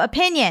I have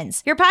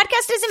opinions. Your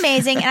podcast is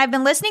amazing, and I've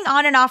been listening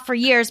on and off for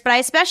years, but I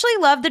especially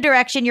love the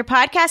direction your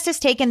podcast has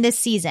taken this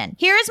season.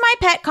 Here is my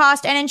pet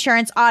cost and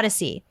insurance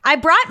odyssey. I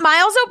brought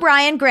Miles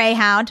O'Brien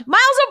Greyhound.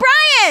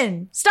 Miles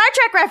O'Brien! Star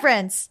Trek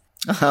reference.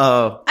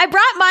 Oh. I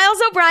brought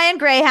Miles O'Brien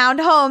Greyhound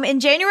home in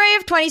January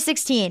of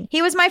 2016.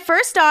 He was my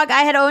first dog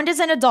I had owned as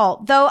an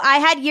adult, though I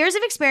had years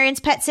of experience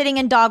pet sitting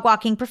and dog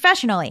walking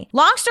professionally.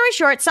 Long story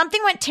short, something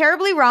went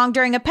terribly wrong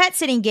during a pet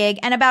sitting gig,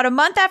 and about a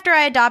month after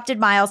I adopted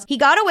Miles, he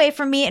got away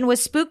from me and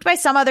was spooked by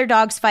some other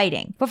dogs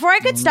fighting. Before I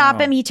could stop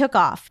him, he took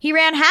off. He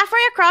ran halfway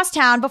across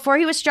town before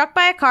he was struck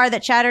by a car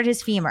that shattered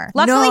his femur.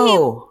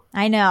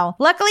 I know.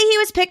 Luckily, he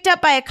was picked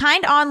up by a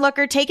kind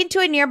onlooker, taken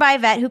to a nearby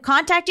vet who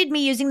contacted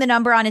me using the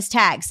number on his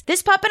tags.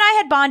 This pup and I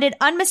had bonded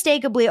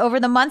unmistakably over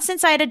the months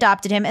since I had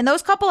adopted him, and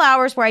those couple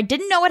hours where I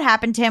didn't know what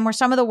happened to him were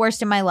some of the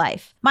worst in my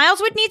life.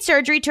 Miles would need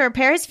surgery to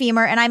repair his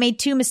femur, and I made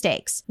 2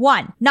 mistakes.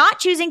 1, not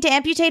choosing to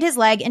amputate his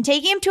leg and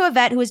taking him to a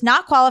vet who was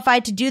not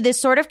qualified to do this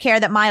sort of care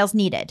that Miles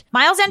needed.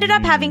 Miles ended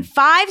up having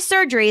 5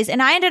 surgeries,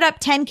 and I ended up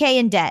 $10,000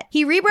 in debt.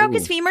 He rebroke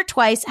his femur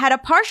twice, had a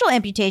partial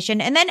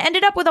amputation, and then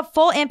ended up with a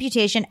full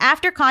amputation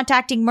after contacting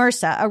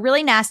MRSA, a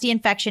really nasty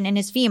infection in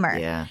his femur.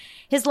 Yeah.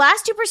 His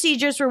last 2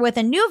 procedures were with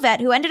a new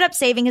vet who ended up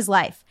saving his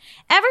life.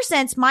 Ever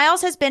since,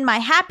 Miles has been my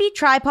happy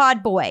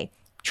tripod boy.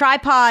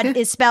 Tripod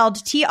is spelled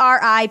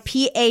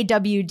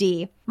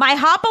TRIPAWD. My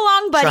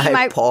hop-along buddy,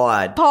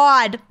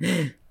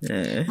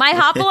 my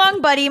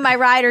hop-along buddy, my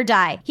ride or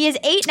die. He is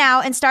 8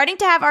 now and starting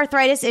to have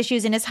arthritis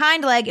issues in his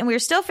hind leg, and we're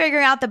still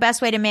figuring out the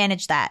best way to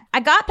manage that. I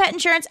got pet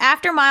insurance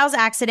after Miles'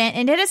 accident,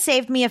 and it has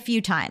saved me a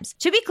few times.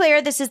 To be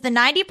clear, this is the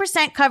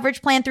 90%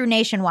 coverage plan through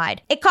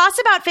Nationwide. It costs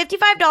about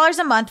 $55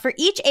 a month for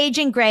each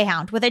aging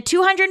greyhound, with a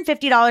 $250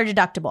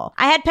 deductible.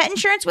 I had pet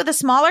insurance with a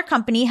smaller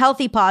company,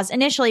 Healthy Paws,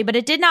 initially, but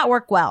it did not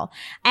work well.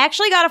 I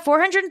actually got a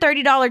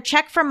 $430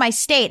 check from my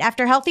state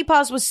after Healthy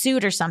Paws was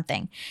sued or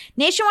something.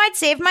 Nationwide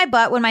saved my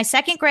butt when my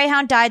second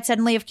greyhound died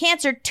suddenly of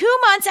cancer 2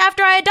 months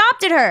after I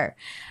adopted her.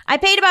 I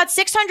paid about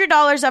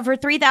 $600 of her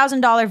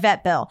 $3,000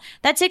 vet bill.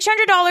 That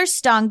 $600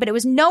 stung, but it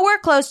was nowhere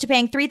close to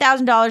paying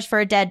 $3,000 for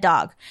a dead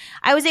dog.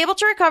 I was able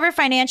to recover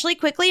financially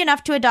quickly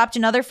enough to adopt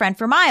another friend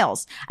for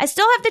Miles. I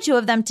still have the 2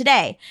 of them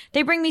today.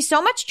 They bring me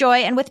so much joy,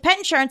 and with pet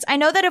insurance, I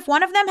know that if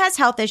one of them has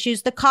health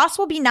issues, the cost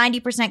will be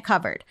 90%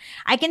 covered.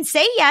 I can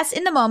say yes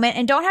in the moment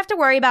and don't have to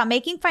worry about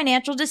making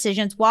financial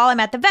decisions while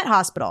I'm at the vet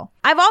hospital.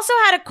 I've also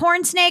had a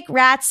corn snake,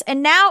 rats,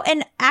 and now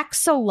an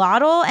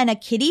axolotl and a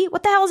kitty.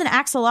 What the hell is an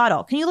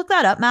axolotl? Can you look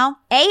that up, Mal?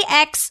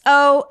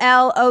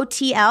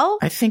 AXOLOTL?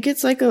 I think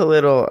it's like a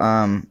little,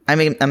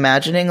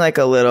 imagining like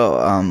a little,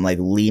 like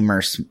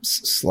lemur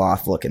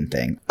sloth looking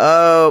thing.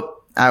 Oh,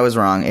 I was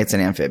wrong. It's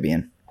an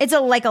amphibian. It's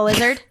like a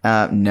lizard?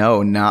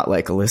 No, not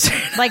like a lizard.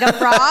 Like a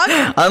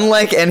frog?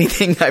 Unlike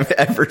anything I've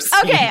ever seen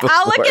Okay, before.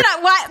 I'll look it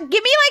up.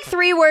 Give me like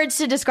 3 words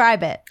to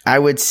describe it. I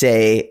would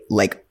say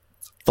like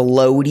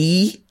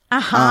floaty.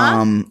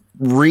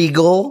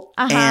 regal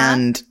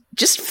and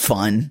just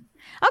fun.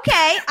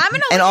 Okay, I'm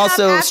gonna. And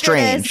also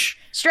strange.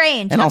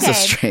 Strange. And okay. also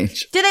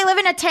strange. Do they live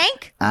in a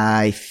tank?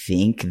 I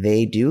think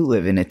they do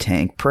live in a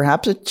tank.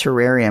 Perhaps a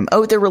terrarium.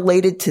 Oh, they're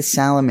related to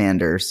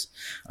salamanders.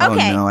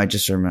 Okay. Oh no, I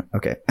just remember.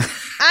 Okay.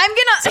 I'm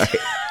gonna.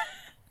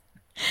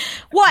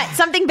 What?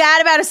 Something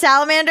bad about a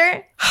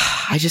salamander?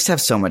 I just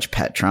have so much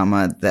pet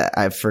trauma that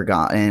I've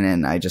forgotten,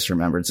 and I just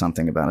remembered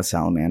something about a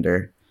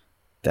salamander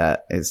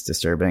that is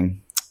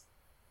disturbing.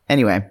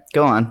 Anyway,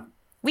 go on.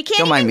 We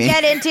can't even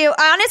get into,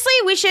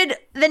 honestly,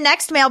 the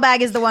next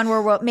mailbag is the one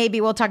where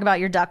we'll talk about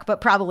your duck, but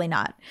probably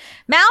not.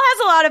 Mal has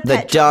a lot of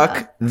pet trauma. The duck,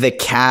 trauma. the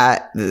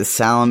cat, the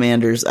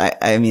salamanders.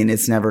 I mean,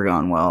 it's never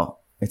gone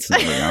well. It's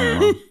never gone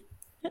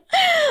well.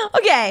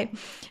 Okay.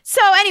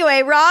 So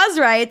anyway, Roz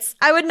writes,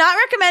 I would not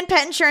recommend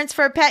pet insurance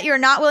for a pet you're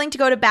not willing to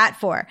go to bat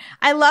for.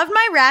 I loved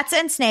my rats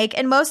and snake,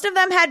 and most of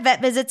them had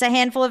vet visits a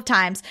handful of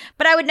times,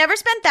 but I would never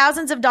spend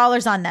thousands of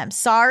dollars on them.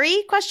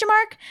 Sorry? ?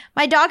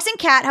 My dogs and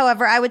cat,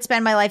 however, I would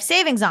spend my life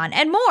savings on,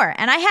 and more,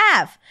 and I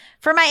have.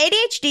 For my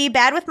ADHD,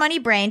 bad with money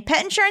brain,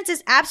 pet insurance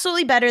is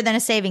absolutely better than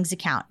a savings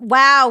account.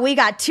 Wow, we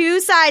got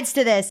two sides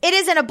to this. It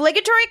is an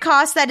obligatory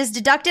cost that is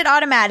deducted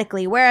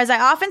automatically, whereas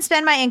I often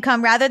spend my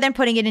income rather than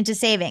putting it into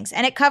savings.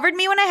 And it covered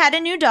me when I had a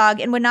new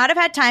dog and would not have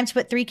had time to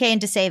put $3,000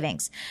 into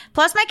savings.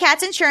 Plus, my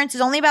cat's insurance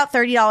is only about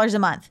 $30 a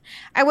month.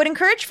 I would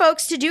encourage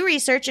folks to do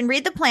research and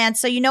read the plans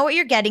so you know what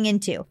you're getting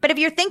into. But if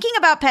you're thinking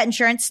about pet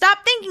insurance, stop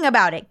thinking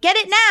about it. Get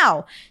it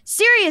now.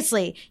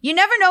 Seriously, you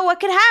never know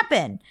what could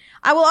happen.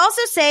 I will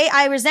also say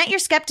I resent your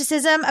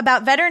skepticism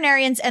about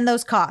veterinarians and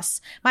those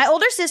costs. My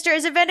older sister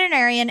is a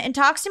veterinarian and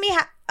talks to me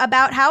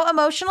about how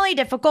emotionally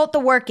difficult the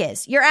work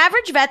is. Your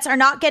average vets are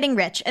not getting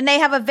rich, and they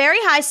have a very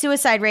high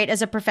suicide rate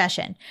as a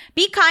profession.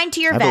 Be kind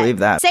to your vet. I believe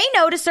that. Say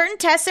no to certain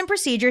tests and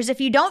procedures if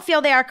you don't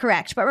feel they are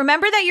correct, but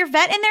remember that your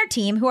vet and their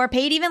team, who are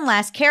paid even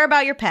less, care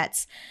about your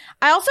pets.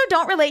 I also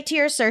don't relate to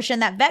your assertion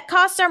that vet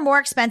costs are more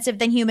expensive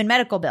than human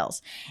medical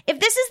bills. If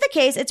this is the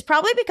case, it's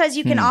probably because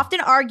you can often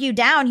argue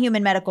down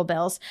human medical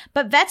bills,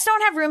 but vets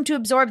don't have room to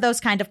absorb those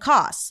kind of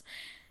costs.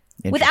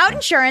 Without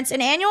insurance, an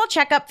annual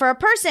checkup for a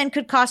person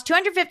could cost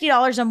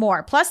 $250 or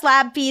more, plus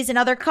lab fees and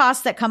other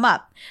costs that come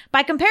up.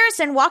 By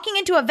comparison, walking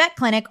into a vet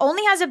clinic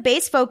only has a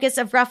base focus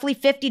of roughly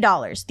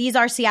 $50. These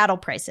are Seattle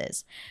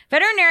prices.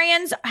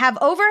 Veterinarians have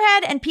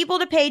overhead and people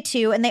to pay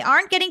too, and they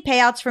aren't getting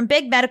payouts from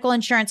big medical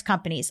insurance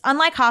companies,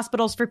 unlike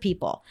hospitals for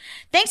people.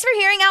 Thanks for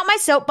hearing out my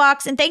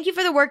soapbox, and thank you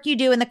for the work you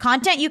do and the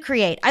content you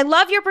create. I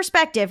love your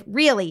perspective.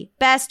 Really.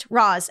 Best,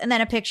 Roz. And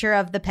then a picture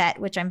of the pet,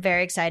 which I'm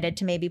very excited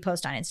to maybe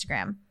post on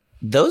Instagram.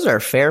 Those are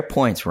fair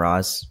points,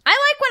 Roz. I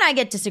like when I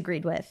get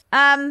disagreed with.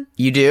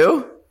 You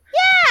do?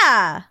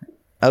 Yeah.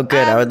 Oh,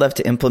 good. I would love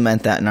to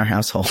implement that in our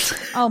household.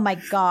 Oh, my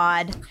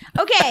God.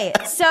 Okay.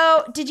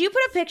 So did you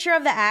put a picture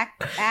of the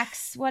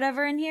axe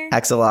whatever in here?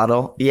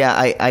 Axolotl? Yeah,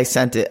 I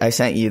sent it. I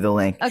sent you the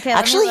link. Okay.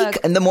 Actually,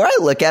 and the more I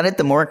look at it,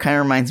 the more it kind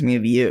of reminds me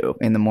of you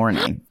in the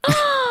morning.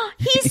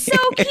 He's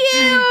so cute.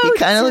 He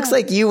kind of looks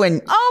like you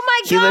when. Oh,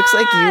 my God. He looks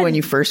like you when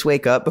you first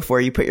wake up before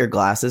you put your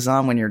glasses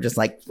on, when you're just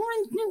like.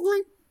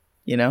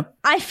 You know?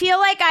 I feel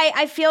like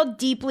I feel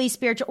deeply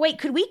spiritual. Wait,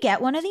 could we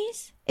get one of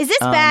these? Is this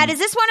bad? Is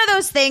this one of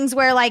those things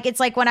where like it's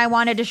like when I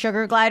wanted a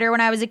sugar glider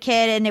when I was a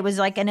kid and it was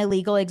like an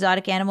illegal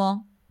exotic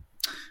animal?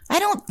 I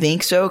don't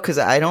think so, because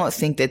I don't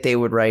think that they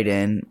would write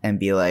in and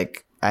be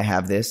like, I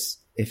have this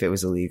if it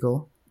was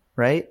illegal,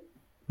 right?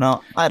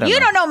 No, I don't know. You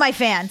don't know my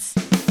fans.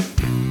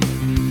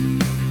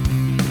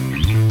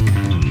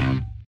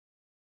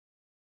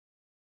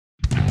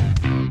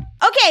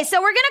 Okay,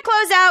 so we're going to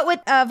close out with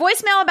a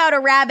voicemail about a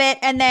rabbit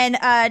and then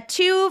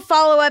 2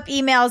 follow-up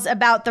emails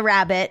about the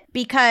rabbit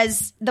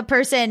because the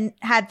person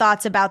had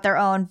thoughts about their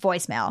own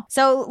voicemail.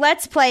 So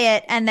let's play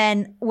it and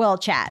then we'll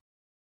chat.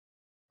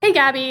 Hey,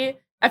 Gabby.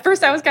 At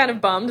first, I was kind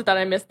of bummed that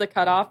I missed the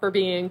cutoff for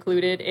being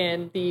included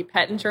in the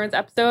pet insurance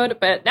episode,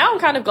 but now I'm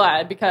kind of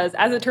glad because,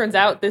 as it turns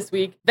out, this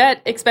week,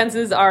 vet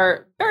expenses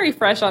are very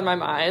fresh on my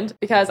mind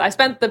because I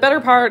spent the better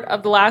part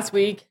of the last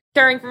week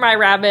caring for my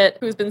rabbit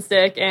who's been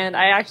sick, and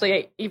I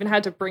actually even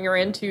had to bring her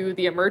into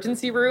the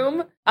emergency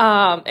room.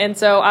 And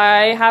so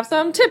I have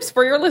some tips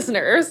for your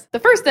listeners. The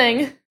first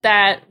thing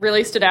that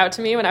really stood out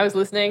to me when I was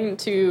listening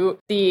to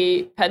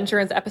the pet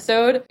insurance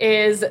episode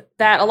is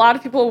that a lot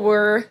of people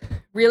were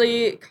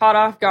really caught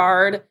off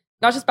guard,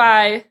 not just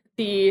by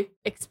the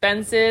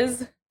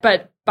expenses,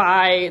 but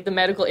by the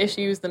medical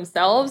issues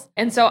themselves.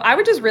 And so I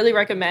would just really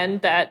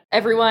recommend that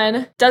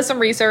everyone does some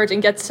research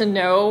and gets to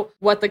know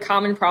what the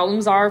common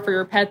problems are for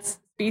your pet's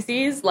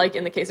species. Like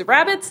in the case of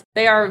rabbits,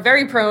 they are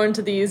very prone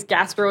to these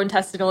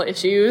gastrointestinal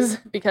issues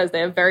because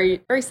they have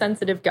very, very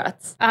sensitive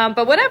guts.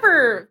 But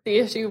whatever the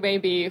issue may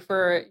be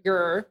for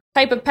your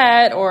type of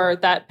pet or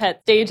that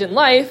pet stage in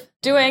life,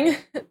 doing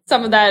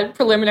some of that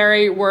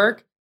preliminary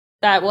work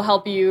that will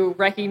help you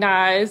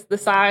recognize the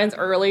signs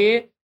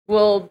early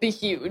will be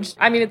huge.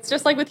 I mean, it's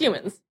just like with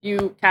humans.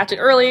 You catch it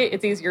early,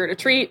 it's easier to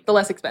treat, the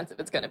less expensive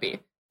it's going to be.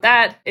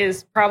 That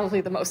is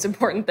probably the most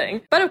important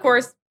thing. But of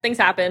course, things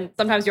happen.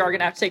 Sometimes you are going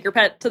to have to take your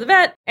pet to the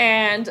vet.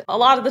 And a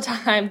lot of the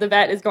time, the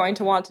vet is going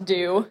to want to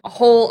do a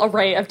whole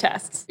array of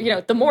tests.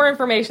 The more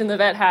information the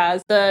vet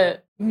has,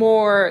 the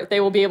more they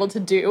will be able to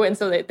do. And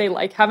so they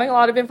like having a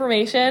lot of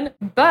information.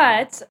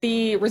 But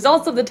the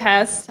results of the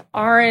test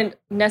aren't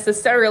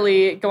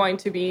necessarily going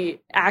to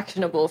be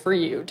actionable for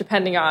you,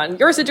 depending on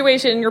your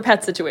situation, your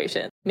pet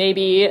situation.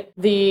 Maybe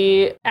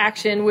the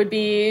action would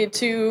be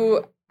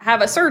to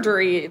have a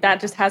surgery that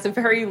just has a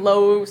very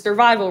low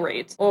survival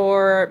rate.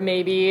 Or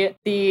maybe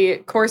the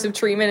course of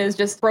treatment is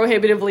just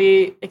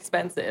prohibitively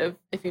expensive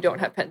if you don't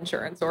have pet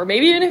insurance. Or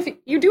maybe even if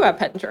you do have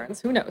pet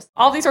insurance, who knows?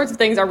 All these sorts of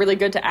things are really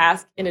good to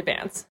ask in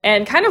advance.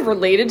 And kind of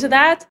related to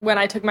that, when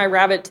I took my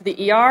rabbit to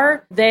the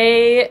ER,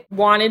 they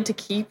wanted to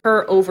keep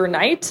her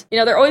overnight.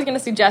 They're always going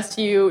to suggest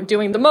to you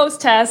doing the most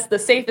tests, the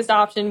safest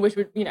option, which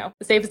would, the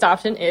safest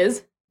option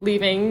is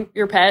leaving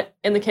your pet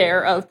in the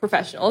care of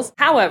professionals.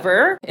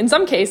 However, in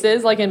some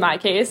cases, like in my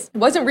case, it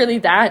wasn't really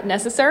that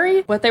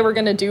necessary. What they were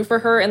going to do for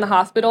her in the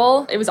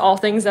hospital, it was all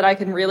things that I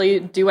can really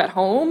do at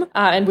home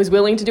and was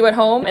willing to do at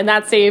home. And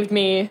that saved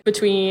me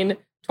between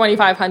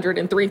 $2,500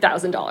 and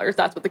 $3,000.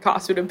 That's what the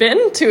cost would have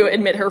been to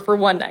admit her for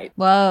one night.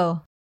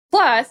 Whoa.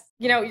 Plus,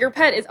 your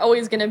pet is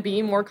always going to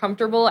be more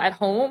comfortable at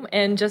home,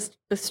 and just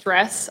the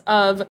stress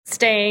of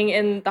staying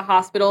in the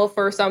hospital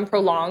for some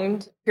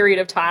prolonged period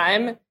of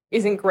time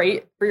isn't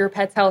great for your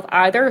pet's health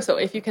either. So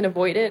if you can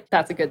avoid it,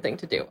 that's a good thing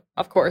to do.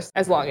 Of course,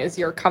 as long as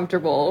you're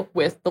comfortable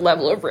with the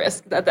level of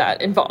risk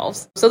that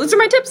involves. So those are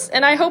my tips,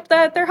 and I hope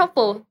that they're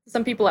helpful to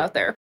some people out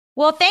there.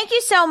 Well, thank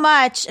you so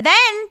much. Then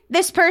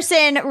this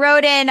person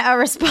wrote in a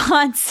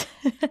response.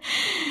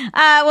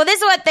 Well, this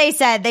is what they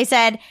said. They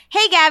said,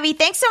 "Hey, Gabby,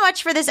 thanks so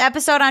much for this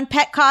episode on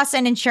pet costs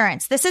and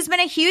insurance. This has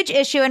been a huge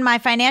issue in my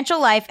financial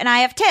life, and I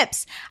have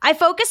tips. I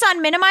focus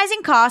on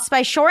minimizing costs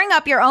by shoring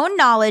up your own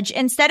knowledge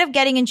instead of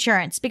getting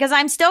insurance, because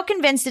I'm still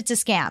convinced it's a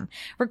scam.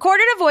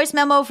 Recorded a voice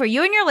memo for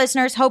you and your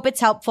listeners. Hope it's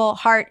helpful.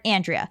 Heart,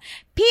 Andrea.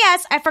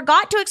 P.S. I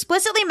forgot to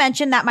explicitly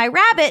mention that my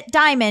rabbit,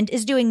 Diamond,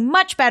 is doing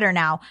much better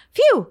now.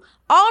 Phew.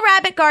 All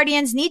rabbit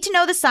guardians need to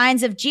know the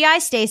signs of GI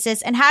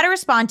stasis and how to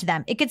respond to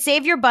them. It could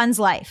save your bun's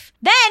life."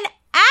 Then,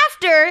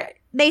 after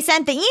they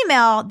sent the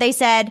email, they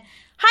said,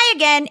 "Hi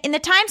again. In the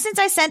time since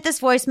I sent this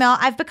voicemail,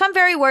 I've become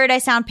very worried I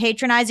sound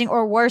patronizing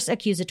or worse,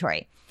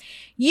 accusatory."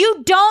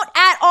 You don't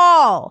at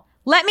all.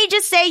 Let me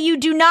just say, you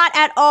do not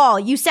at all.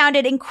 You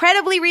sounded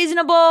incredibly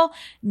reasonable.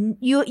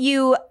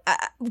 You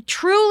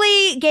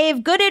truly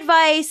gave good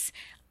advice.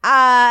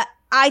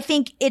 I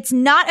think it's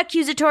not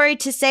accusatory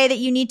to say that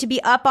you need to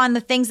be up on the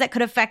things that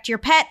could affect your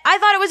pet. I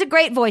thought it was a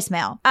great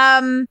voicemail.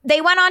 They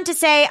went on to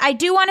say, "I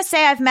do want to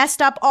say I've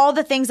messed up all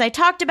the things I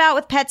talked about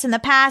with pets in the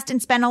past and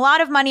spent a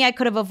lot of money I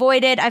could have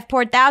avoided. I've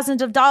poured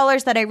thousands of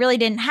dollars that I really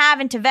didn't have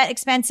into vet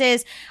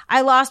expenses. I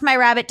lost my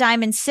rabbit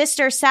Diamond's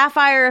sister,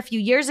 Sapphire, a few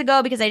years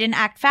ago because I didn't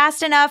act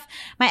fast enough.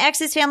 My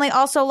ex's family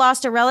also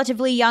lost a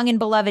relatively young and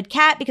beloved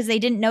cat because they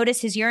didn't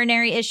notice his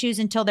urinary issues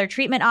until their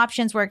treatment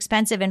options were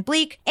expensive and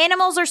bleak.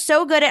 Animals are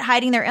so good at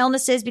hiding their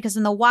illnesses because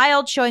in the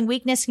wild, showing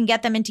weakness can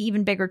get them into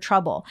even bigger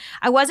trouble.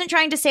 I wasn't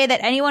trying to say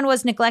that anyone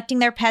was neglecting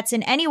their pets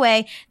in any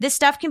way. This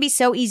stuff can be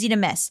so easy to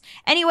miss.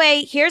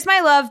 Anyway, here's my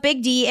love,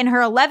 Big D, in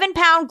her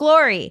 11-pound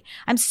glory.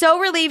 I'm so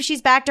relieved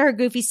she's back to her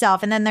goofy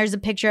self." And then there's a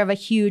picture of a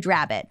huge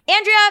rabbit.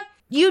 Andrea,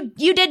 you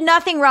did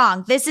nothing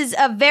wrong. This is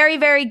a very,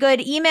 very good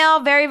email,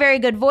 very, very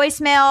good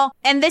voicemail.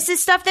 And this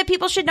is stuff that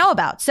people should know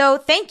about. So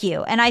thank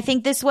you. And I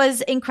think this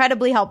was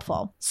incredibly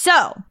helpful.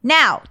 So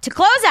now to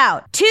close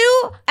out,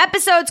 2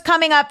 episodes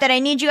coming up that I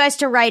need you guys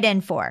to write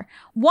in for.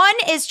 One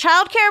is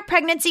childcare,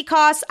 pregnancy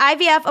costs,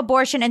 IVF,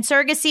 abortion, and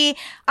surrogacy.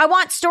 I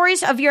want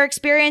stories of your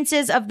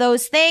experiences of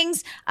those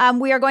things.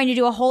 We are going to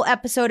do a whole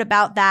episode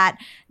about that.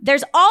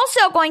 There's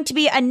also going to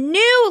be a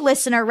new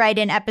listener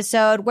write-in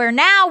episode where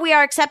now we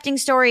are accepting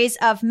stories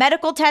of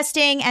medical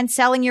testing and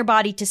selling your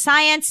body to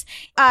science.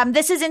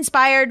 This is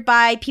inspired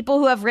by people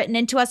who have written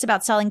into us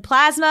about selling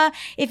plasma.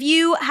 If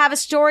you have a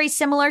story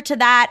similar to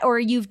that, or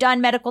you've done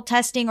medical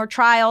testing or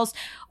trials,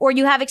 or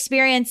you have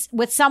experience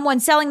with someone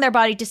selling their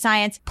body to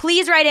science,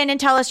 please write in and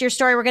tell us your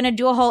story. We're going to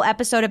do a whole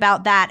episode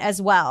about that as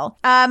well.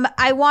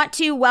 I want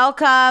to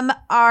welcome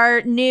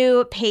our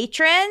new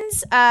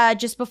patrons.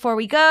 Just before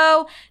we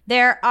go,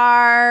 there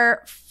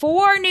are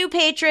 4 new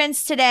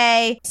patrons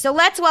today. So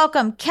let's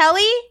welcome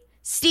Kelly,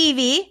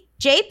 Stevie,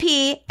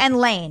 JP, and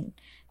Lane.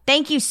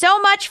 Thank you so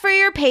much for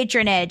your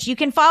patronage. You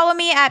can follow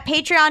me at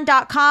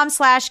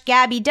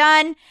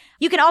patreon.com/GabbyDunn.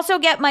 You can also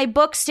get my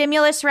book,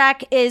 Stimulus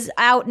Rec, is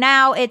out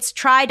now. It's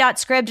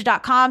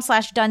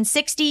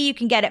try.scribd.com/done60. You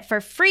can get it for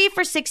free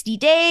for 60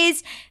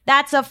 days.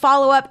 That's a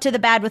follow-up to the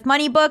Bad with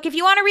Money book. If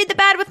you want to read the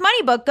Bad with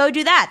Money book, go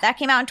do that. That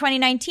came out in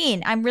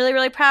 2019. I'm really,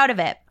 really proud of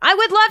it. I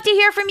would love to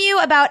hear from you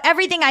about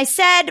everything I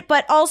said,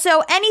 but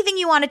also anything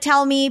you want to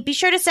tell me. Be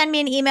sure to send me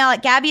an email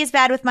at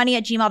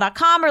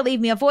gabbyisbadwithmoney@gmail.com or leave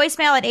me a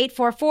voicemail at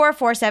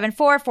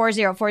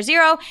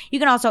 844-474-4040. You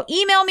can also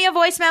email me a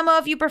voice memo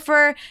if you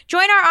prefer.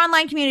 Join our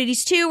online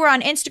communities too. We're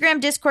on Instagram,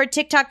 Discord,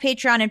 TikTok,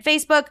 Patreon, and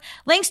Facebook.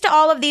 Links to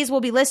all of these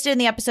will be listed in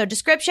the episode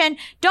description.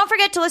 Don't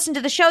forget to listen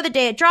to the show the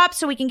day it drops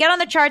so we can get on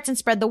the charts and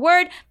spread the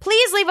word.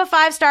 Please leave a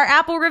 5-star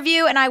Apple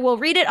review and I will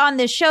read it on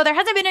this show. There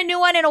hasn't been a new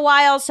one in a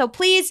while, so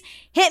please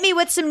hit me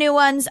with some new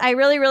ones. I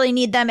really, really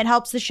need them. It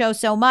helps the show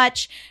so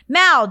much.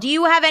 Mal, do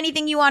you have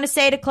anything you want to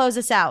say to close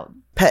us out?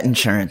 Pet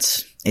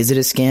insurance. Is it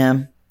a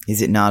scam?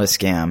 Is it not a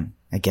scam?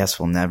 I guess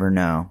we'll never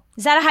know.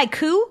 Is that a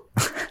haiku?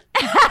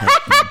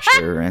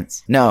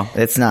 Insurance. No,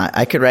 it's not.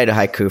 I could write a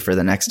haiku for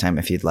the next time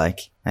if you'd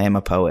like. I am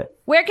a poet.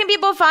 Where can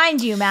people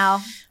find you,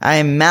 Mal? I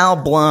am Mal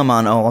Blum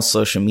on all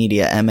social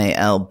media,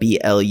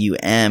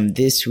 MALBLUM.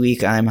 This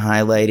week I'm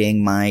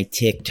highlighting my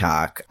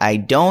TikTok. I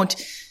don't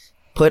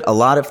put a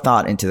lot of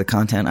thought into the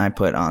content I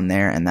put on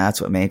there, and that's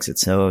what makes it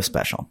so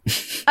special.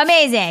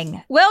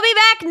 Amazing. We'll be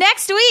back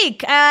next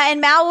week, and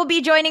Mal will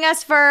be joining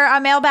us for a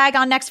mailbag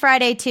on next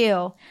Friday, too.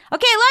 Okay,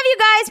 love you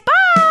guys.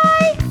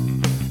 Bye!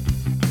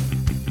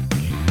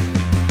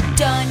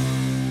 Done.